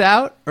goes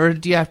out, or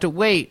do you have to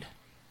wait?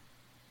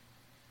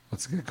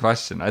 That's a good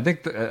question. I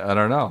think I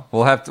don't know.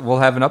 We'll have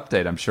an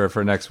update, I'm sure,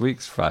 for next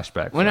week's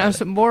Flashback. When I Friday.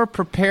 was a more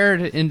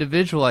prepared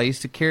individual, I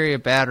used to carry a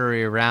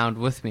battery around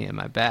with me in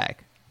my bag.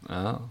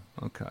 Oh,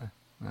 okay.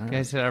 All right. In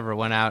case it ever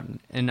went out in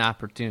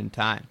inopportune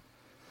time.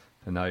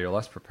 And now you're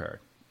less prepared.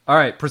 All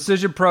right,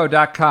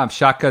 PrecisionPro.com,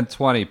 Shotgun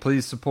 20.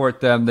 Please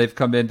support them. They've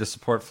come in to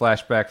support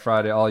Flashback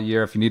Friday all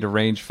year. If you need a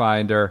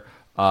rangefinder,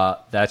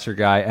 that's your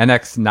guy.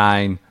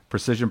 NX9,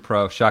 Precision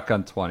Pro,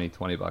 Shotgun 20,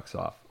 $20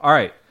 off. All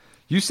right.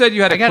 You said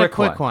you had I got quick a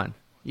quick one.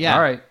 Yeah.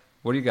 All right.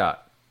 What do you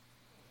got?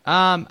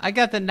 I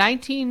got the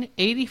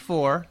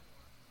 1984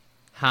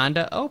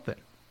 Honda Open.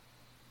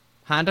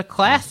 Honda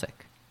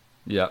Classic.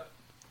 Yep.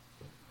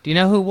 Do you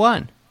know who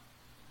won?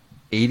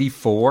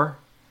 84.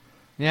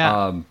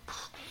 Yeah.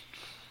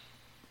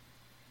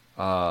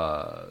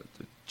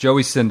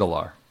 Joey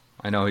Sindelar.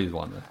 I know he's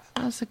won this.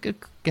 That's a good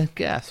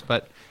guess.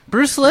 But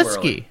Bruce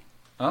Litsky.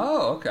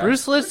 Oh, okay.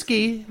 Bruce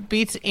Litsky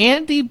beats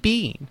Andy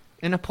Bean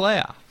in a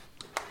playoff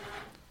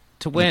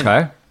to win.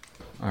 Okay.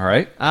 All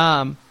right.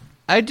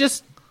 I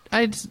just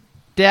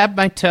dabbed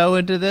my toe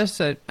into this.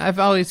 I've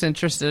always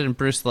interested in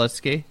Bruce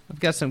Litsky.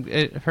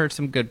 I've heard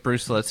some good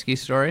Bruce Litsky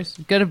stories.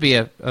 It's going to be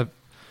a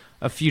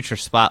future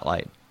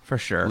spotlight for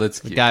sure.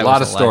 Litsky. The guy A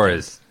lot of was legend.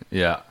 stories.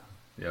 Yeah.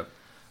 Yep.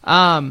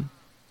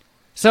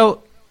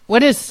 So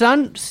when his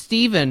son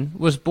Steven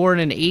was born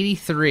in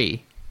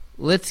 '83,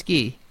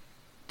 Litsky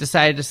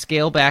decided to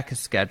scale back his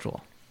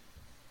schedule.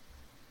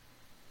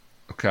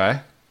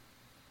 Okay.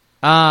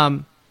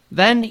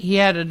 Then he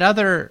had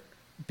another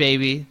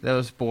baby that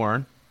was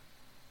born.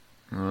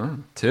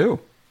 2.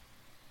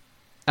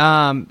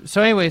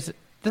 So anyways,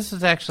 this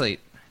was actually,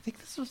 I think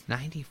this was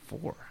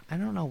 94. I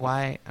don't know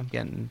why I'm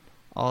getting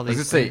all I was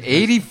these. going to say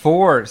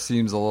 84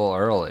 seems a little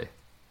early,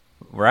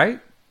 right?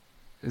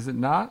 Is it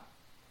not?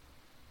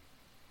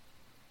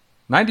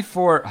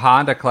 94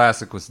 Honda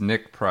Classic was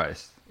Nick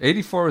Price.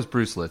 84 was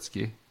Bruce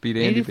Litsky. Beat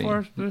Andy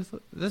 84. Bean.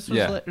 This was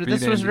Yeah, beat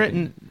this was Andy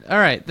written. All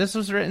right, this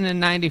was written in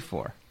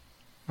 94.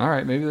 All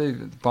right, maybe they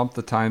bumped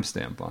the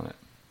timestamp on it.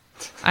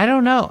 I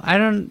don't know.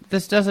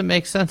 This doesn't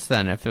make sense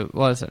then if it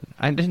wasn't.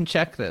 I didn't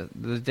check the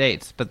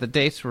dates, but the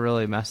dates were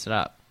really messing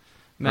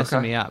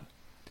me up.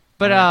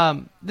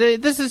 But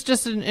this is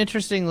just an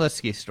interesting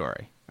Litsky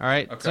story. All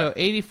right. Okay. So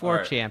 84 All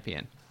right.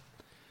 champion.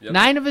 Yep.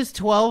 9 of his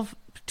 12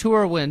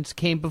 tour wins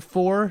came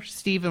before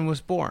Steven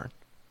was born.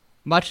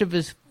 Much of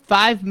his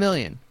 $5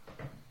 million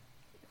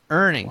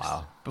earnings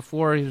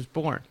before he was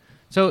born.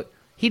 So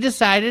he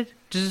decided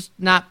to just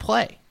not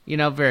play,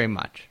 very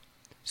much.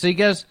 So he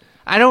goes,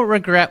 I don't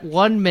regret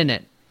 1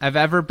 minute I've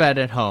ever bet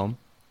at home,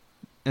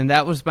 and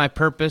that was my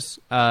purpose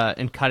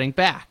in cutting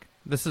back.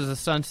 This is a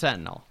Sun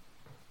Sentinel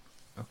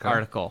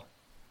article.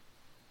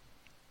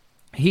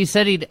 He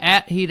said he'd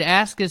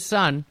ask his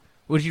son,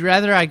 would you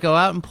rather I go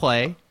out and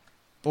play,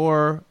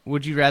 or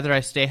would you rather I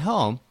stay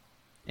home?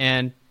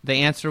 And the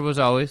answer was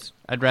always,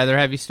 I'd rather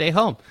have you stay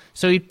home.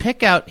 So he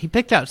picked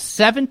out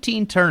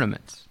 17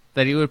 tournaments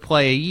that he would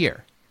play a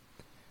year.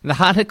 The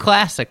Honda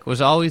Classic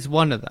was always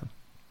one of them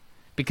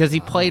because he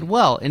played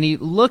well. And he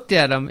looked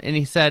at him and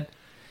he said,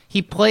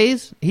 he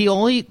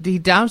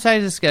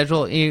downsized his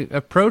schedule and he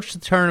approached the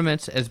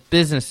tournaments as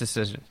business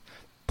decisions.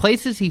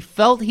 Places he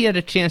felt he had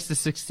a chance to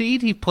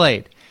succeed, he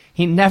played.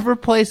 He never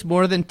placed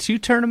more than 2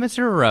 tournaments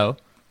in a row,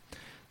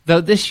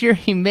 though this year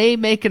he may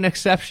make an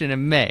exception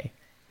in May.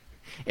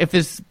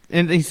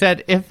 And he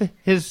said, if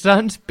his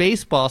son's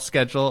baseball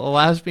schedule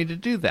allows me to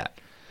do that.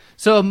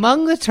 So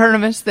among the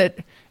tournaments that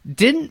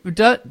didn't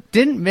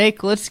make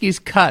Litsky's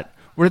cut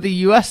were the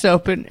U.S.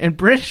 Open and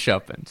British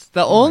Opens.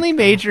 The only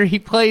major he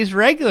plays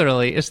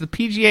regularly is the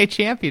PGA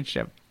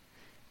Championship.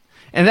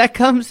 And that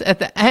comes at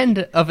the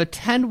end of a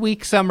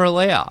 10-week summer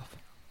layoff.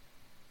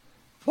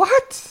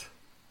 What?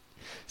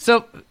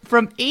 So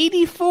from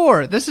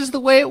 84, this is the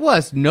way it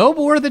was. No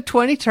more than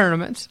 20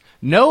 tournaments,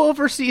 no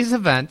overseas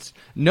events,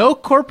 no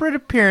corporate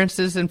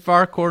appearances in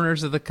far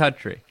corners of the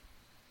country.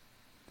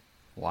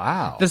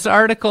 Wow. This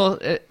article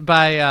is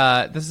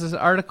an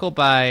article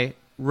by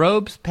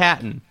Robes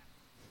Patton.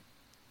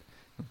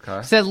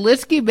 Okay. Said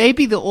Litsky may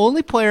be the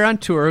only player on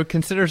tour who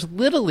considers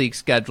Little League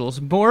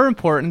schedules more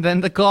important than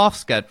the golf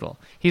schedule.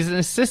 He's an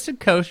assistant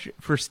coach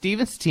for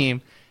Steven's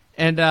team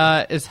and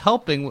is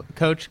helping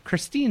coach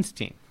Christine's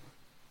team.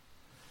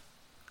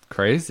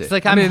 Crazy. It's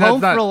like I'm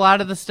home for a lot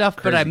of the stuff,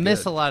 but I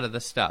miss good. a lot of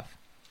the stuff.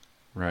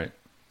 Right.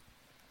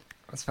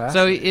 That's So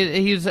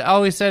fascinating. he's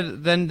always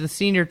said then the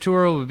senior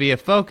tour would be a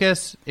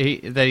focus,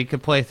 that he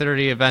could play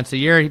 30 events a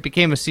year. He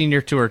became a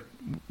senior tour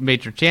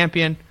major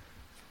champion.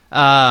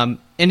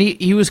 And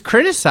he was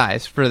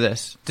criticized for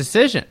this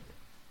decision.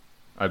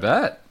 I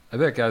bet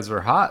guys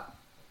were hot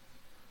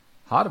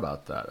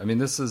about that. I mean,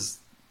 this is,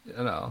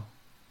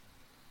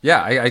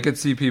 yeah, I could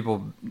see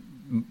people.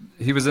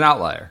 He was an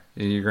outlier,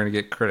 and you're going to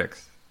get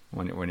critics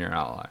when you're an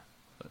outlier.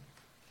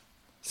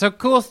 So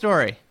cool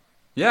story.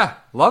 Yeah,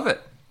 love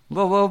it.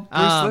 Little Bruce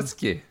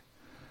Litsky.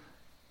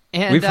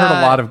 And We've heard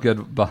a lot of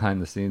good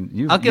behind the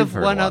scenes. I'll give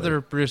one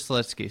other Bruce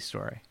Litsky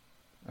story.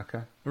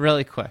 Okay.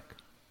 Really quick.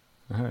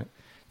 All right.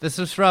 This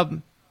was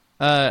from,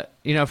 a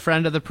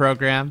friend of the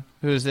program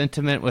who's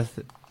intimate with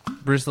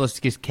Bruce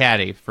Litsky's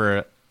caddy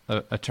for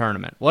a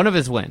tournament. One of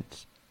his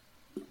wins.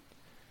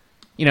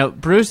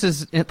 Bruce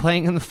is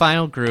playing in the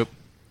final group,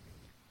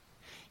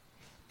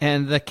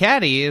 and the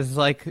caddy is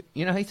like,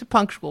 he's a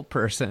punctual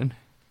person,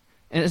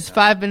 and it's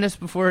 5 minutes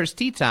before his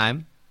tee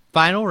time,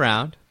 final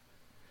round,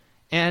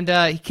 and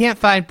he can't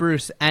find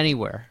Bruce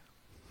anywhere.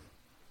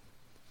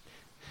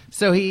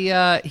 So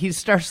he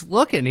starts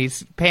looking.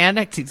 He's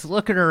panicked. He's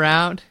looking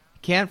around.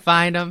 Can't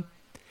find him.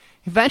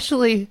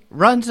 Eventually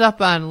runs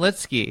up on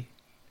Litsky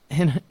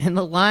in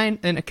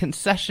a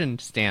concession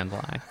stand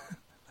line.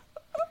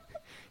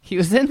 He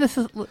was in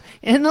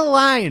the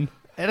line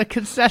at a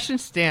concession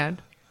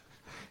stand.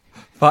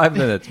 5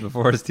 minutes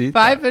before his tee time.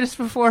 5 minutes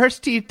before his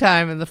tee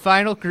time in the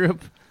final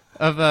group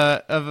of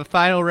a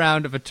final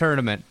round of a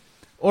tournament,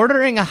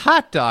 ordering a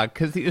hot dog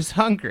because he was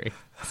hungry.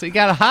 So he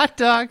got a hot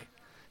dog,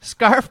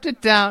 scarfed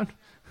it down,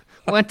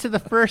 went to the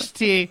first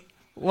tee,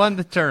 won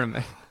the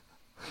tournament.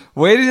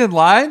 Waited in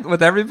line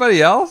with everybody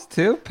else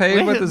too,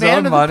 paid with his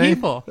own money.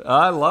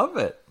 I love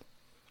it.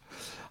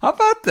 How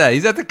about that?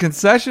 He's at the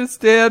concession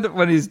stand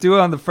when he's due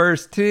on the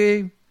first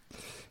tee.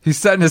 He's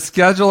setting his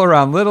schedule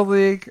around Little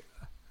League.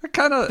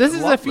 This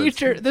is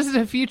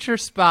a future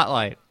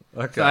spotlight.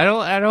 Okay. So I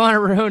don't want to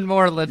ruin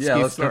more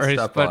Litsky let's stories,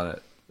 step but on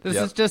it. this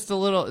is just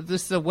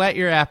this is to whet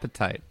your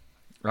appetite.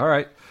 All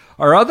right.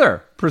 Our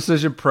other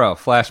Precision Pro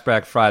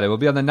Flashback Friday will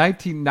be on the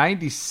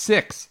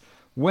 1996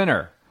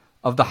 winner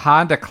of the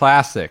Honda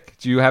Classic.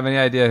 Do you have any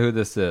idea who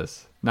this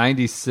is?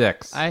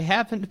 96. I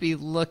happen to be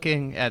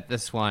looking at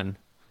this one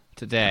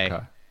today,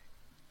 Okay.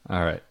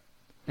 All right.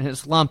 and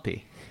it's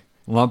lumpy.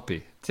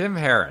 Lumpy. Tim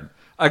Herron.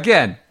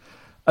 Again,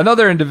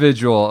 another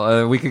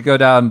individual. We could go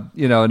down,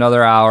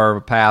 another hour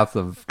path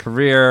of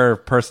career,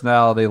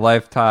 personality,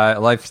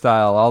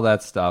 lifestyle, all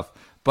that stuff.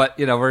 But,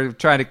 we're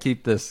trying to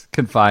keep this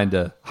confined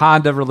to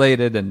Honda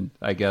related and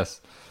I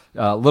guess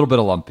a little bit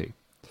of Lumpy.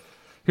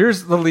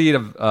 Here's the lead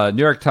of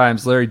New York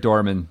Times, Larry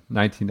Dorman,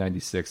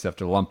 1996,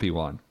 after Lumpy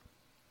won.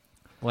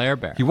 Blair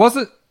Bear. He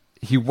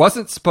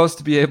wasn't supposed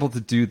to be able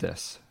to do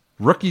this.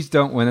 Rookies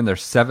don't win in their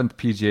 7th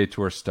PGA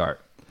Tour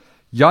start.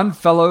 Young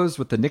fellows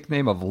with the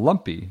nickname of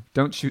Lumpy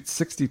don't shoot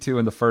 62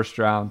 in the first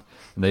round,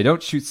 and they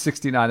don't shoot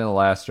 69 in the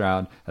last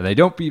round, and they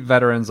don't beat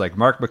veterans like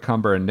Mark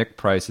McCumber and Nick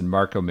Price and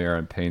Mark O'Meara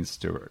and Payne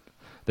Stewart.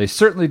 They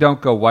certainly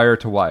don't go wire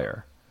to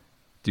wire.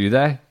 Do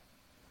they?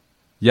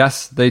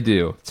 Yes, they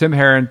do. Tim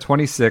Herron,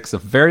 26, a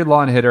very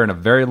long hitter and a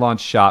very long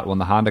shot, won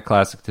the Honda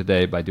Classic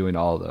today by doing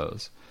all of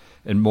those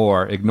and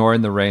more,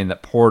 ignoring the rain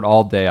that poured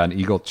all day on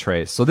Eagle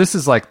Trace. So this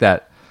is like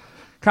that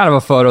kind of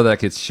a photo that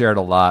gets shared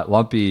a lot.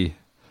 Lumpy,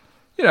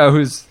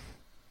 who's,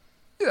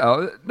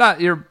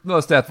 not your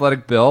most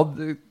athletic build.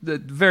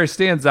 It very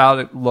stands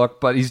out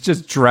look, but he's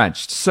just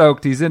drenched,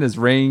 soaked. He's in his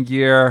rain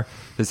gear.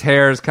 His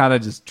hair is kind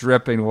of just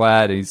dripping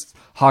wet. He's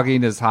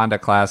hugging his Honda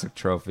Classic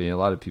trophy. And a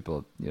lot of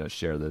people,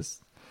 share this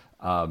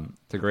to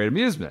great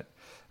amusement.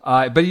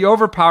 But he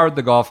overpowered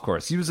the golf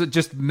course. He was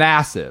just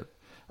massive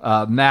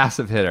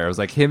hitter. It was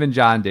like him and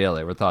John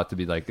Daly were thought to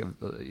be like,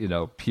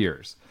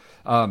 peers.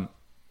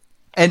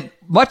 And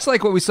much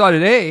like what we saw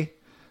today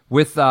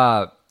with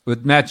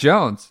Matt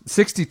Jones,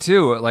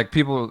 62, like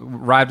people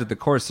arrived at the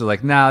course, they're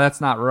like, nah, that's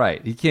not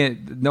right.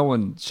 No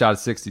one shot a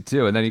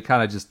 62. And then he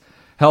kind of just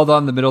held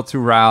on the middle 2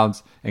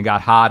 rounds and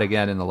got hot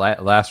again in the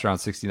last round,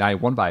 69.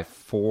 Won by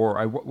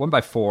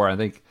 4. I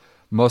think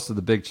most of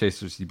the big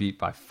chasers he beat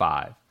by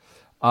 5.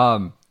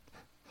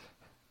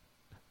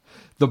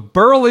 The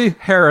burly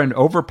Herron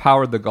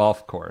overpowered the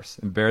golf course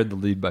and buried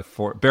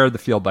the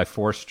field by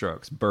 4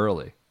 strokes.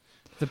 Burly.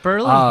 The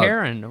Burley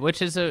heron,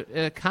 which is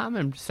a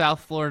common South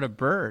Florida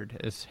bird,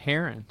 is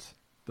herons.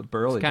 The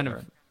Burley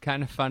heron.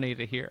 Kind of funny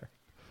to hear.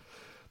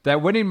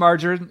 That winning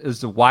margin was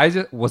the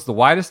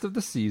widest of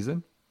the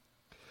season,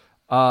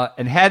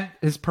 and had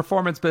this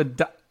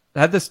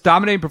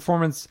dominating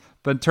performance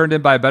been turned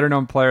in by a better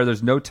known player,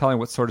 there's no telling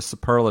what sort of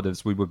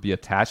superlatives we would be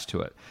attached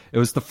to it. It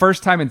was the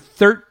first time in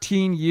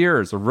 13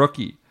 years a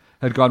rookie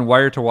had gone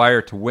wire to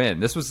wire to win.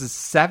 This was his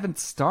 7th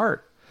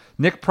start.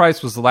 Nick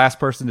Price was the last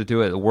person to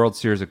do it at the World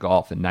Series of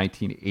Golf in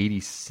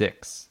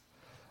 1986.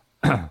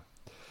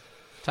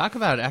 Talk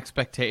about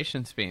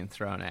expectations being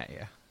thrown at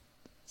you.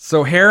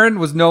 So Herron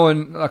was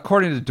known,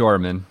 according to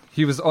Dorman,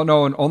 he was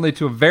known only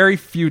to a very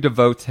few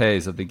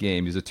devotees of the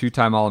game. He was a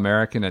 2-time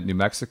All-American at New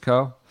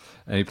Mexico,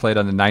 and he played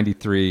on the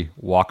 93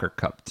 Walker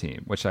Cup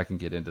team, which I can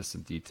get into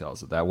some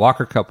details of that.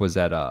 Walker Cup was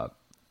at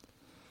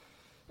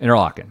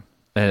Interlaken,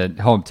 and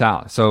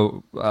hometown.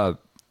 So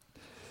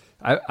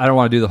I don't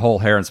want to do the whole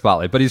Herron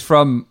spotlight, but he's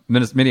from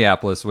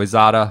Minneapolis,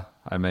 Wayzata.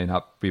 I may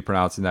not be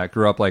pronouncing that.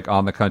 Grew up like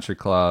on the country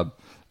club,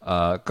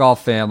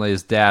 golf family.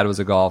 His dad was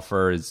a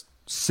golfer. His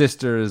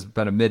sister has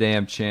been a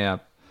Mid-Am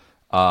champ.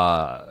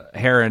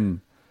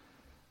 Herron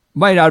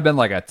might not have been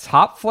like a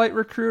top flight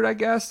recruit, I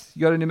guess.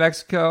 You go to New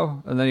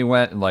Mexico, and then he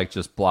went and like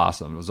just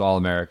blossomed. It was All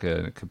America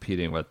and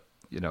competing with,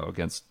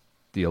 against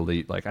the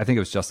elite. Like I think it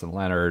was Justin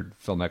Leonard,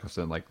 Phil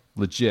Mickelson, like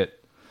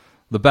legit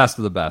the best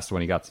of the best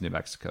when he got to New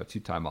Mexico,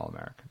 2-time All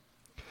American.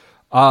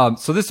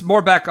 So this is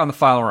more back on the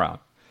final round.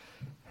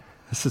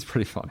 This is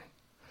pretty funny.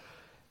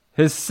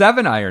 His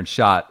 7-iron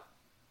shot.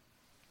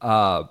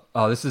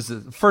 This is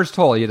the first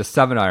hole. He had a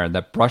 7-iron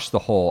that brushed the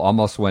hole,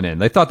 almost went in.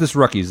 They thought this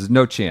rookie, there's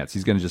no chance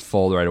he's going to just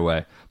fold right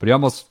away. But he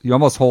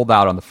almost holed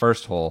out on the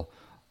first hole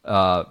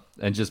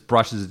and just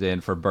brushes it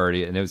in for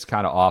birdie, and it was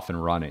kind of off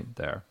and running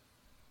there.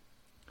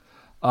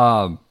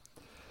 For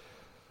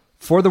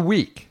the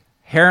week,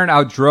 Herron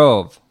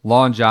outdrove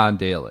Long John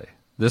Daly.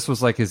 This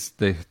was like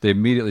they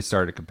immediately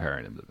started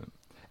comparing him to him,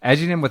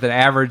 edging him with an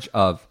average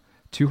of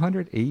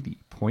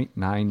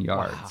 280.9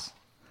 yards. Wow.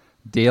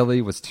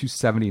 Daly was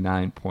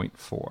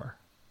 279.4.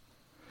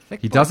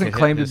 He doesn't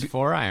claim to be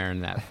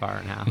 4-iron that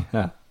far now.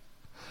 Yeah.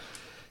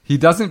 He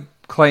doesn't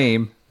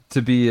claim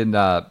to be in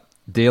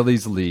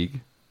Daly's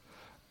league,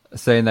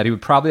 saying that he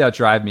would probably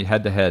outdrive me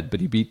head to head, but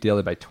he beat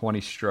Daly by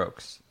 20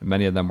 strokes, and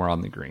many of them were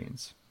on the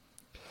greens.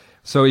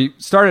 So he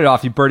started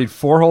off, he birdied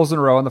 4 holes in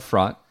a row in the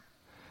front.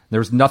 There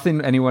was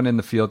nothing anyone in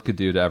the field could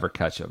do to ever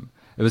catch him.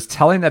 It was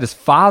telling that his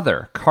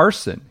father,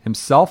 Carson,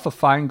 himself a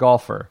fine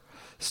golfer,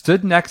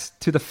 stood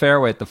next to the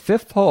fairway at the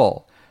 5th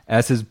hole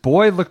as his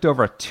boy looked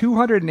over a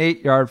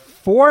 208-yard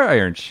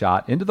 4-iron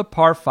shot into the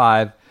par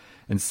 5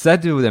 and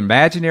said to the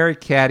imaginary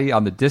caddy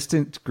on the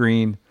distant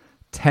green,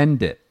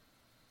 "Tend it."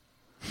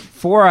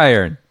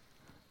 4-iron.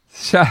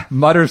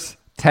 Mutters,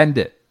 "Tend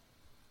it."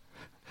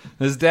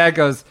 His dad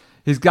goes,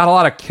 "He's got a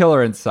lot of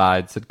killer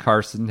inside," said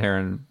Carson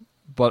Herron.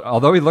 But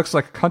although he looks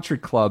like a country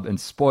club and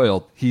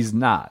spoiled, he's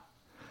not.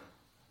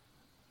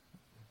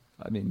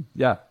 I mean,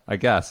 yeah, I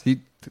guess. He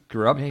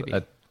grew up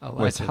at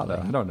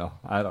Wayzata. I don't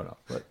know.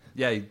 But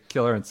yeah,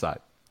 killer inside.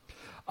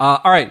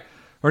 All right,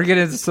 we're going to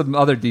get into some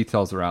other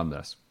details around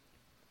this.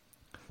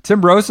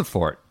 Tim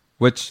Rosefort,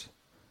 which,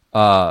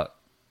 I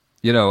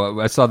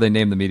saw they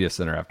named the media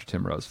center after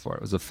Tim Rosefort.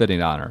 It was a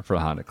fitting honor for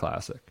the Honda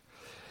Classic.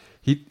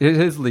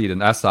 his lead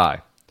in SI.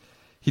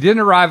 He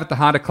didn't arrive at the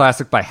Honda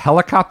Classic by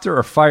helicopter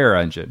or fire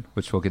engine,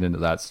 which we'll get into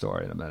that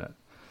story in a minute.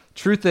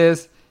 Truth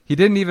is, he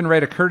didn't even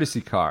rate a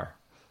courtesy car,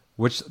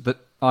 which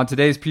on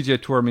today's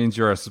PGA Tour means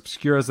you're as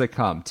obscure as they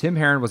come. Tim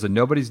Herron was a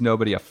nobody's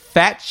nobody, a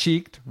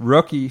fat-cheeked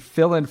rookie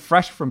fill-in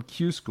fresh from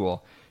Q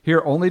school,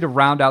 here only to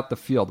round out the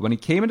field. When he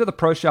came into the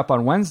pro shop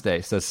on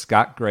Wednesday, says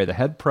Scott Gray, the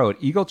head pro at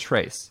Eagle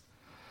Trace,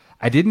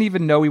 I didn't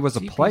even know he was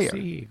a player.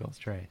 Eagles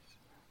Trace.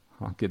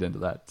 I'll get into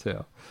that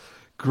too.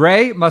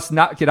 Gray must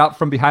not get out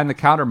from behind the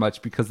counter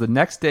much because the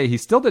next day he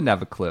still didn't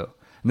have a clue.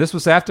 And this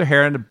was after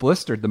Herron had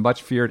blistered the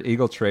much-feared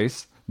Eagle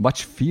Trace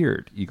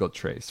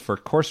for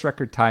course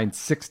record tying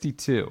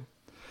 62.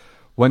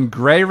 When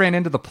Gray ran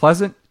into the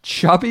pleasant,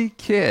 chubby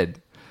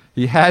kid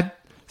he had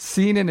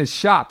seen in his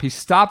shop, he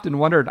stopped and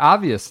wondered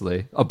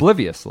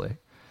obliviously,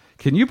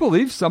 can you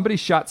believe somebody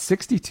shot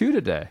 62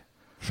 today?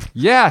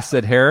 Yeah,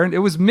 said Herron, it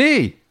was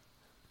me.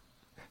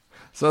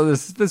 So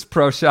this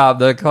pro shop,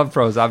 the club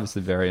pro is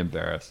obviously very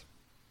embarrassed.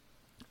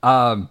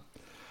 More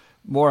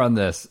on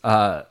this.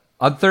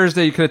 On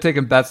Thursday, you could have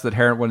taken bets that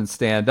Herron wouldn't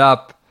stand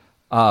up.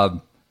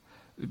 The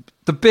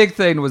big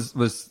thing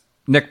was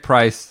Nick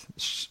Price.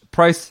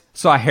 Price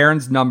saw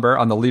Herron's number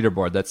on the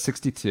leaderboard, that's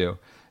 62,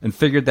 and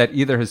figured that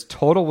either his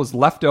total was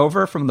left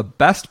over from the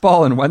best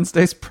ball in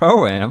Wednesday's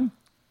Pro-Am,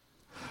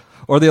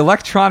 or the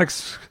electronic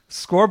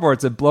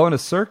scoreboards had blown a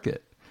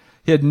circuit.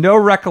 He had no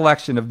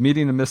recollection of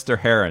meeting a Mr.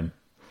 Herron.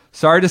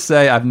 Sorry to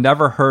say, I've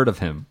never heard of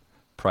him,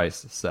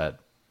 Price said.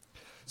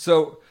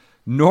 So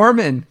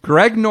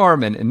Greg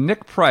Norman and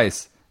Nick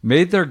Price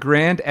made their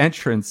grand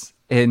entrance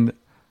in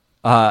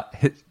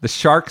the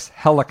Sharks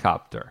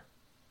helicopter.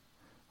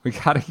 We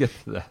got to get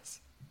to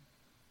this.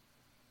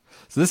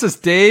 So this is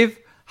Dave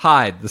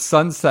Hyde, the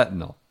Sun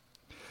Sentinel.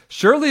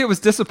 Surely it was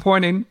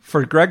disappointing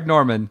for Greg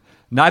Norman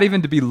not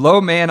even to be low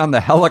man on the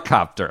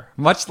helicopter,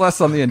 much less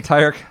on the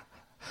entire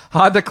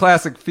Honda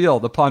Classic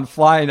field upon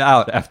flying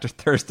out after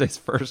Thursday's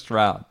first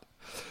round.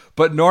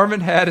 But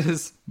Norman had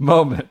his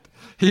moment.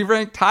 He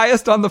ranked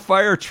highest on the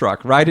fire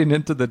truck riding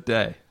into the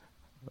day.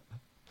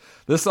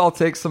 This all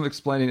takes some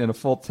explaining in a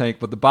full tank,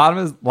 but the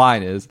bottom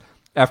line is,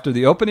 after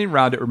the opening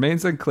round, it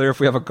remains unclear if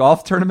we have a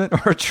golf tournament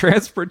or a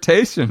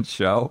transportation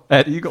show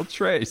at Eagle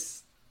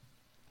Trace.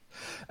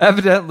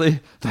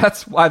 Evidently,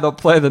 that's why they'll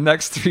play the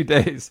next 3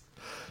 days,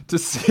 to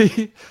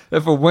see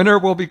if a winner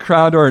will be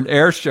crowned or an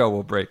air show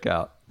will break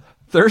out.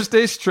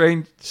 Thursday's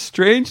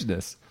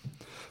strangeness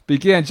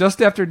began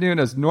just after noon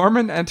as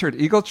Norman entered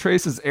Eagle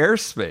Trace's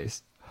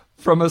airspace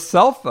from a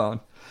cell phone.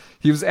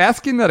 He was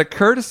asking that a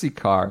courtesy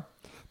car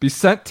be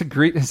sent to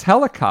greet his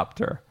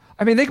helicopter.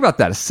 I mean, think about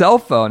that. A cell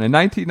phone in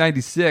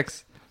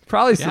 1996.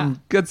 Probably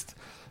some good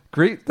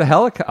greet the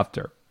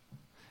helicopter.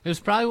 It was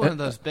probably one of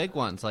those big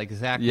ones, like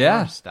Zach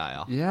Morris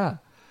style. Yeah.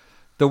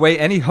 The way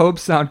any Hobe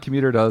Sound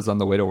commuter does on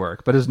the way to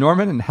work. But as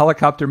Norman and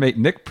helicopter mate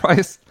Nick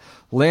Price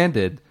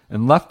landed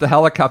and left the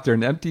helicopter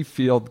in an empty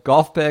field,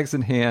 golf bags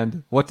in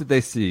hand, what did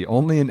they see?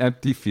 Only an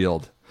empty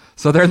field.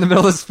 So they're in the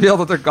middle of this field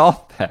with their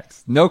golf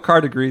bags. No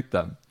car to greet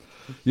them.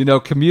 You know,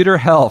 commuter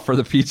hell for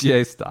the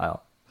PGA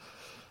style.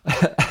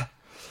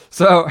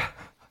 So,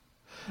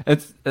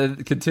 it's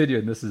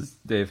continuing. This is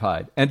Dave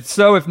Hyde. And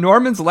so if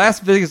Norman's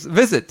last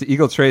visit to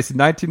Eagle Trace in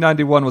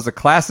 1991 was a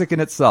classic in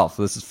itself,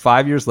 so this is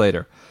 5 years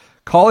later,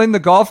 calling the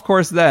golf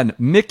course then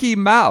Mickey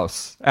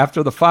Mouse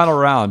after the final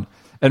round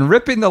and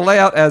ripping the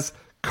layout as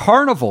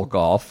Carnival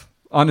Golf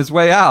on his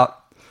way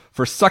out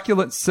for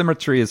succulent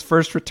symmetry, his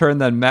first return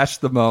then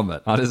matched the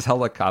moment on his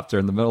helicopter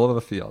in the middle of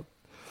a field.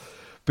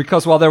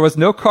 Because while there was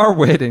no car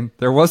waiting,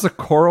 there was a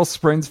Coral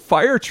Springs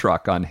fire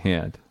truck on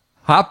hand.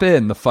 Hop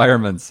in, the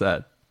fireman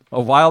said.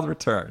 A wild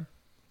return.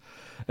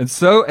 And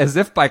so, as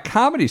if by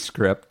comedy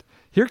script,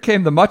 here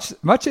came the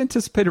much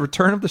anticipated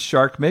return of the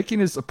Shark, making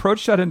his approach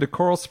shot into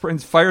Coral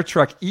Springs fire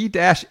truck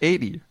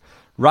E-80,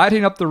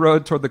 riding up the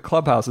road toward the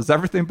clubhouse as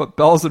everything but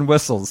bells and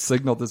whistles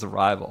signaled his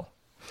arrival.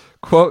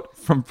 Quote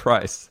from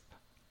Price,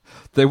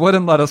 "They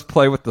wouldn't let us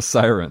play with the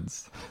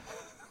sirens."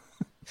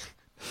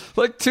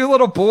 Like two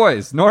little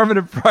boys, Norman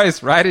and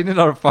Price, riding in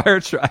on a fire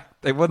truck.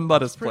 They wouldn't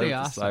let us play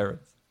with the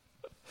sirens.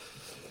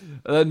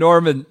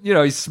 Norman, you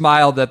know, he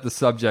smiled at the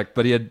subject,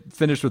 but he had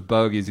finished with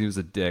bogeys. He was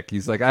a dick.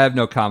 He's like, I have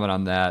no comment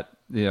on that.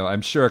 You know,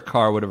 I'm sure a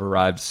car would have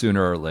arrived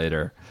sooner or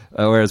later.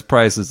 Whereas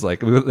Price is like,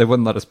 they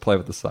wouldn't let us play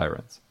with the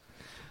sirens.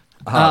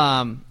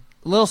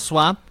 Little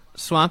swamp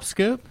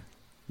scoop.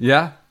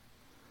 Yeah.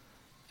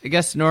 I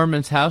guess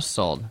Norman's house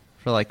sold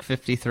for like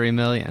 $53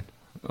 million.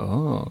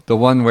 Oh, the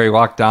one where he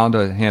walked down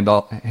to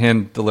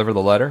hand deliver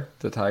the letter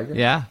to Tiger?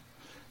 Yeah.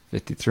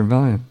 $53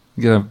 million.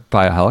 You're going to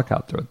buy a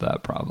helicopter with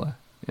that, probably.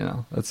 You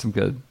know, that's some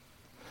good.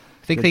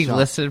 I think they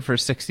listed for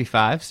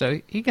 65,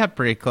 so he got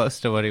pretty close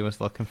to what he was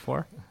looking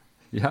for.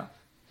 Yeah.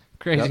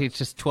 Crazy. It's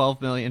just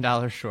 $12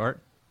 million short.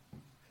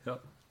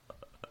 Yep.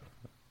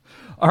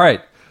 All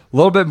right. A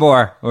little bit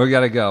more. We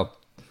got to go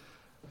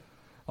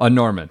on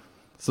Norman.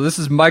 So this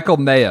is Michael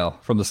Mayo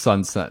from the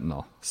Sun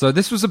Sentinel. So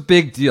this was a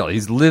big deal.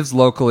 He lives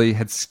locally,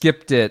 had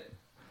skipped it,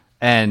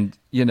 And,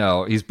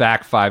 he's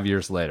back 5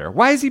 years later.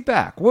 Why is he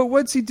back?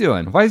 What's he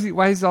doing? Why is he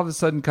all of a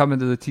sudden coming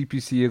to the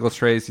TPC Eagles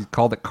Trace? He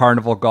called it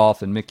Carnival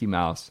Golf and Mickey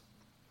Mouse.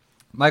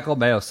 Michael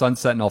Mayo, Sun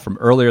Sentinel from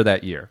earlier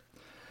that year.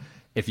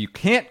 If you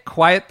can't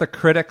quiet the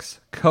critics,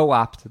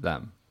 co-opt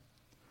them.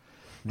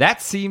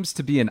 That seems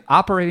to be an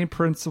operating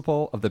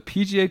principle of the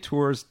PGA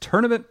Tour's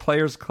Tournament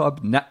Players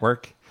Club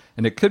network,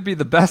 and it could be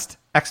the best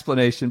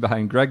explanation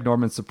behind Greg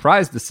Norman's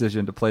surprise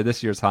decision to play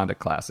this year's Honda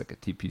Classic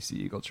at TPC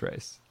Eagle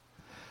Trace.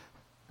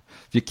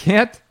 If you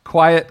can't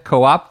quiet,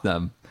 co-opt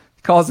them.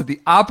 He calls it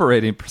the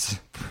operating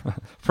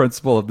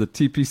principle of the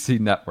TPC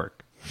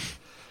network.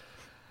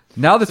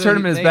 Now the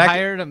tournament is back.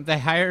 They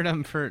hired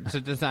him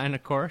to design a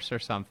course or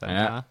something.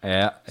 Yeah, huh?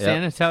 yeah.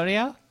 San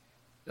Antonio?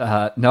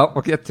 No,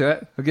 we'll get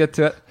to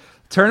it.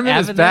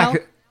 Tournament is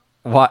back.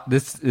 What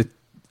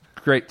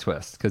great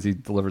twist because he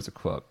delivers a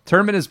quote.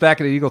 Tournament is back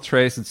at Eagle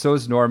Trace, and so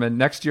is Norman.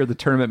 Next year, the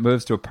tournament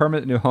moves to a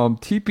permanent new home,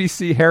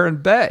 TPC Heron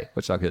Bay,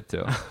 which I'll get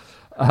to.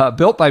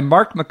 Built by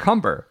Mark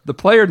McCumber, the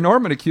player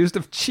Norman accused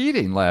of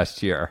cheating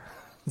last year.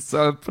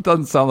 So it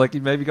doesn't sound like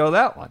he'd maybe go to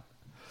that one.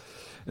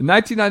 In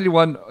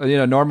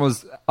 1991, Norman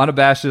was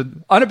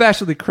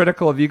unabashedly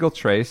critical of Eagle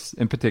Trace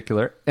in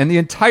particular, and the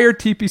entire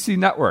TPC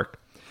network.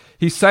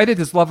 He cited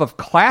his love of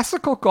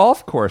classical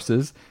golf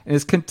courses and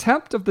his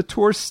contempt of the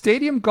tour's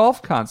stadium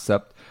golf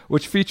concept,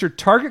 which featured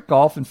target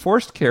golf and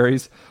forced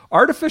carries,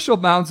 artificial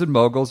mounds and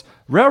moguls,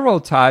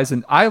 railroad ties,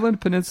 and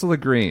island peninsula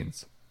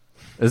greens.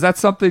 Is that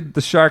something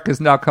the Shark has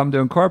now come to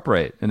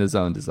incorporate in his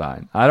own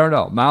design? I don't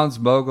know. Mounds,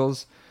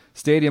 moguls,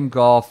 stadium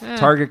golf,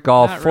 target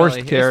golf, forced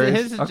really. carries.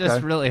 His is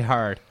just really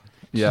hard.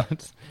 Yeah.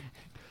 If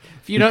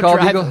you don't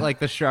drive it like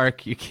the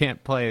Shark, you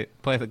can't play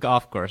the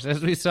golf course,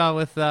 as we saw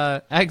with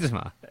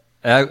Eczema.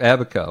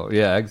 Abaco,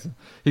 yeah.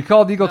 He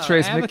called Eagle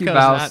Trace Mickey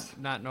Mouse.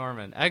 Not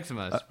Norman.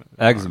 Eczema.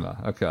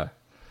 Eczema, okay.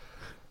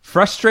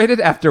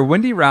 Frustrated after a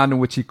windy round in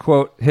which he,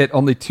 quote, hit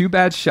only 2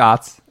 bad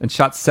shots and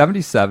shot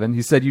 77,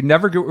 he said, "You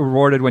never get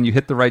rewarded when you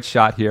hit the right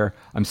shot here.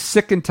 I'm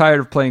sick and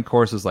tired of playing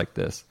courses like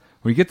this.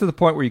 When you get to the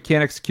point where you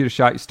can't execute a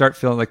shot, you start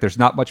feeling like there's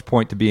not much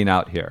point to being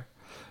out here."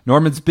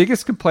 Norman's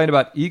biggest complaint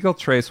about Eagle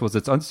Trace was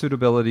its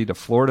unsuitability to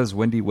Florida's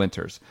windy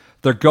winters.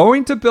 They're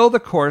going to build a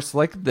course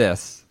like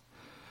this,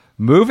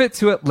 move it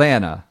to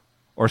Atlanta,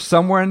 or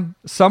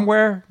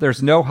somewhere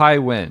there's no high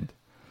wind.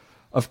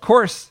 Of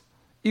course,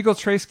 Eagle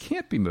Trace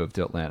can't be moved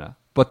to Atlanta,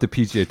 but the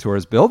PGA Tour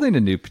is building a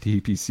new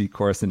TPC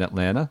course in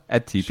Atlanta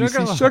at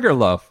TPC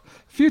Sugarloaf,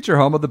 future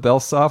home of the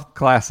Belsoft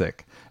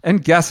Classic.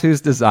 And guess who's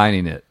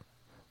designing it?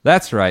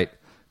 That's right,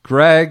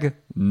 Greg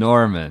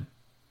Norman.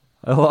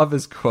 I love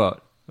his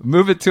quote.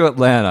 Move it to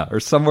Atlanta or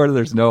somewhere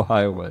there's no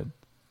high wind.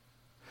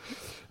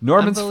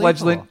 Norman's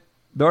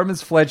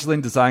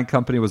fledgling design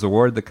company was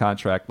awarded the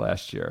contract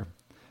last year.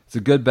 It's a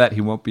good bet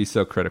he won't be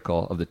so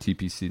critical of the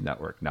TPC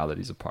network now that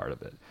he's a part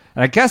of it.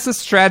 And I guess this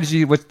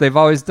strategy, which they've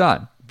always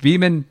done.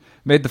 Beeman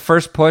made the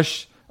first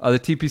push of the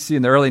TPC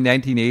in the early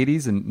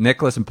 1980s, and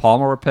Nicklaus and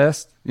Palmer were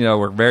pissed.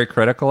 Were very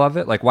critical of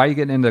it. Like, why are you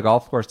getting into the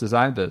golf course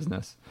design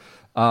business?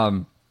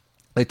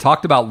 They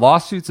talked about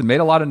lawsuits and made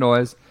a lot of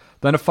noise.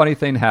 Then a funny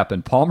thing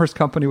happened. Palmer's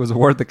company was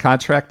awarded the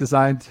contract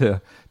design to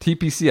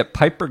TPC at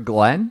Piper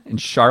Glen in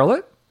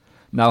Charlotte,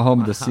 now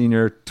home of the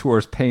Senior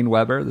Tour's Payne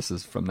Weber. This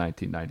is from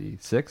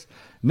 1996.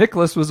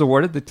 Nicklaus was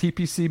awarded the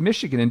TPC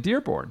Michigan in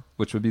Dearborn,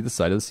 which would be the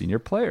site of the Senior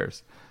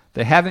Players.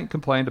 They haven't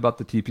complained about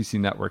the TPC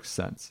network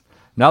since.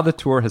 Now the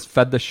tour has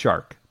fed the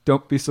Shark.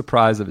 Don't be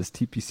surprised if his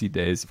TPC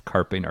days of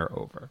carping are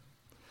over.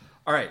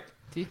 All right.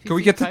 TPC Can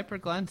we get to Piper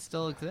Glen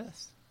still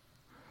exists?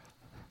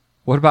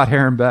 What about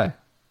Heron Bay?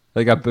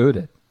 They got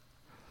booted.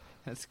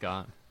 It's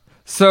gone.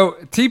 So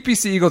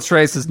TPC Eagle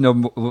Trace has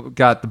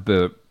got the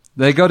boot.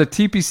 They go to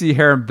TPC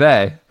Heron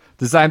Bay,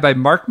 designed by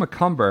Mark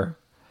McCumber.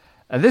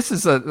 And this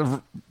is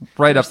a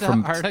write-up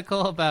from... the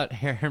article about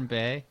Heron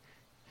Bay.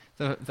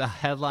 The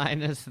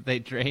headline is, "They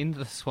drained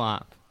the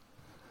swamp."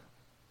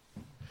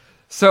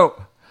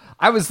 So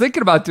I was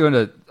thinking about doing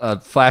a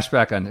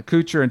flashback on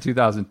Kuchar in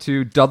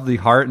 2002, Dudley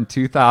Hart in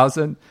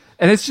 2000.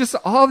 And it's just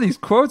all these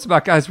quotes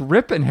about guys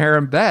ripping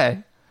Heron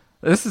Bay.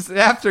 This is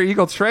after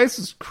Eagle Trace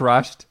was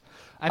crushed.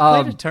 I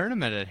played a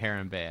tournament at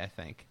Heron Bay, I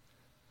think.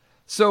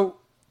 So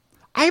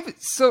a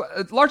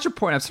larger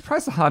point, I'm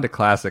surprised the Honda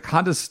Classic,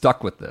 Honda's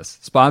stuck with this,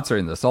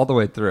 sponsoring this all the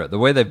way through. The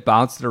way they've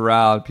bounced it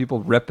around, people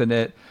ripping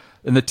it.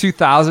 In the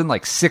 2000,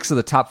 like 6 of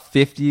the top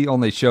 50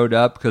 only showed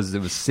up because it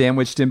was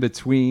sandwiched in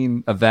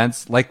between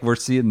events like we're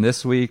seeing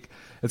this week.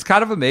 It's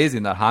kind of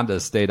amazing that Honda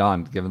has stayed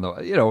on, given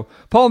the,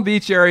 Palm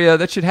Beach area,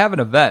 that should have an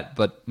event,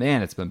 but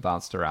man, it's been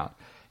bounced around.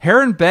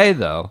 Heron Bay,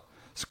 though,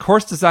 is a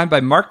course designed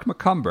by Mark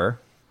McCumber,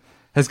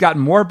 has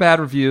gotten more bad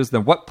reviews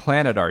than What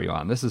Planet Are You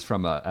On? This is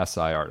from a SI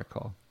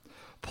article.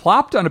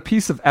 Plopped on a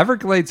piece of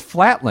Everglades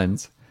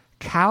flatlands,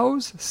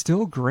 cows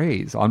still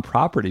graze on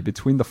property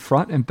between the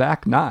front and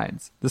back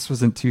nines. This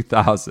was in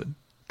 2000.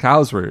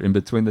 Cows were in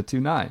between the two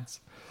nines.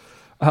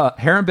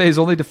 Heron Bay's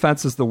only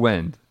defense is the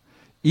wind.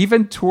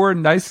 Even Tour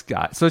Nice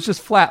Guy, so it's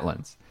just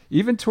flatlands.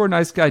 Even Tour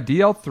Nice Guy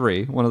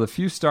DL3, one of the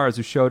few stars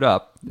who showed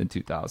up in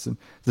 2000,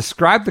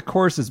 described the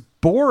course as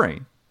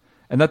boring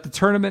and that the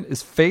tournament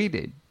is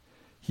fading.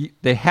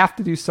 They have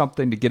to do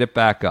something to get it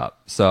back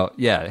up. So,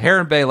 yeah,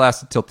 Heron Bay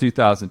lasted until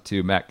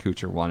 2002. Matt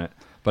Kuchar won it.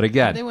 But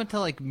again, they went to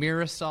like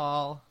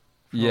Mirasol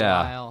for a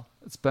while.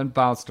 It's been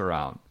bounced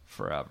around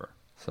forever.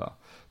 So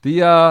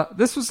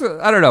this was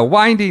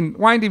winding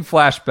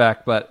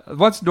flashback. But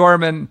once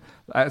Norman,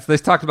 they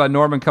talked about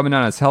Norman coming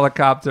on his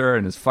helicopter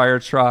and his fire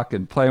truck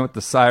and playing with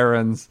the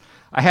sirens.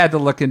 I had to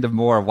look into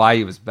more why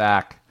he was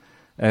back,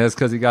 and it's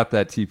because he got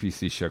that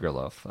TPC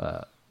Sugarloaf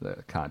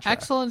the contract.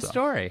 Excellent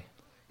story.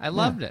 I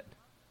loved it.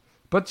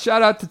 But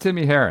shout out to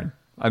Timmy Heron.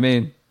 I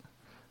mean,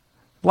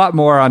 a lot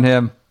more on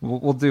him.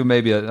 We'll do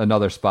maybe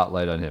another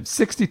spotlight on him.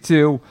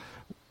 62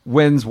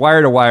 wins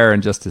wire to wire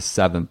in just his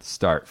 7th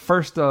start.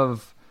 First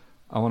of,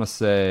 I want to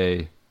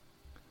say,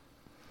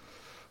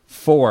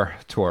 4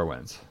 tour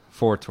wins.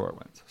 4 tour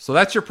wins. So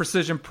that's your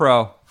Precision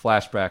Pro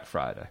Flashback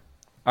Friday.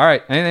 All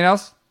right. Anything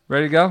else?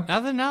 Ready to go?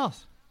 Nothing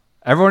else.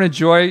 Everyone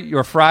enjoy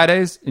your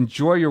Fridays.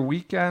 Enjoy your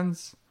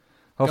weekends.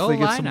 Hopefully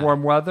get some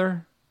warm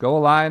weather. Go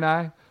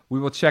Illini. We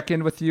will check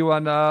in with you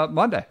on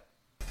Monday.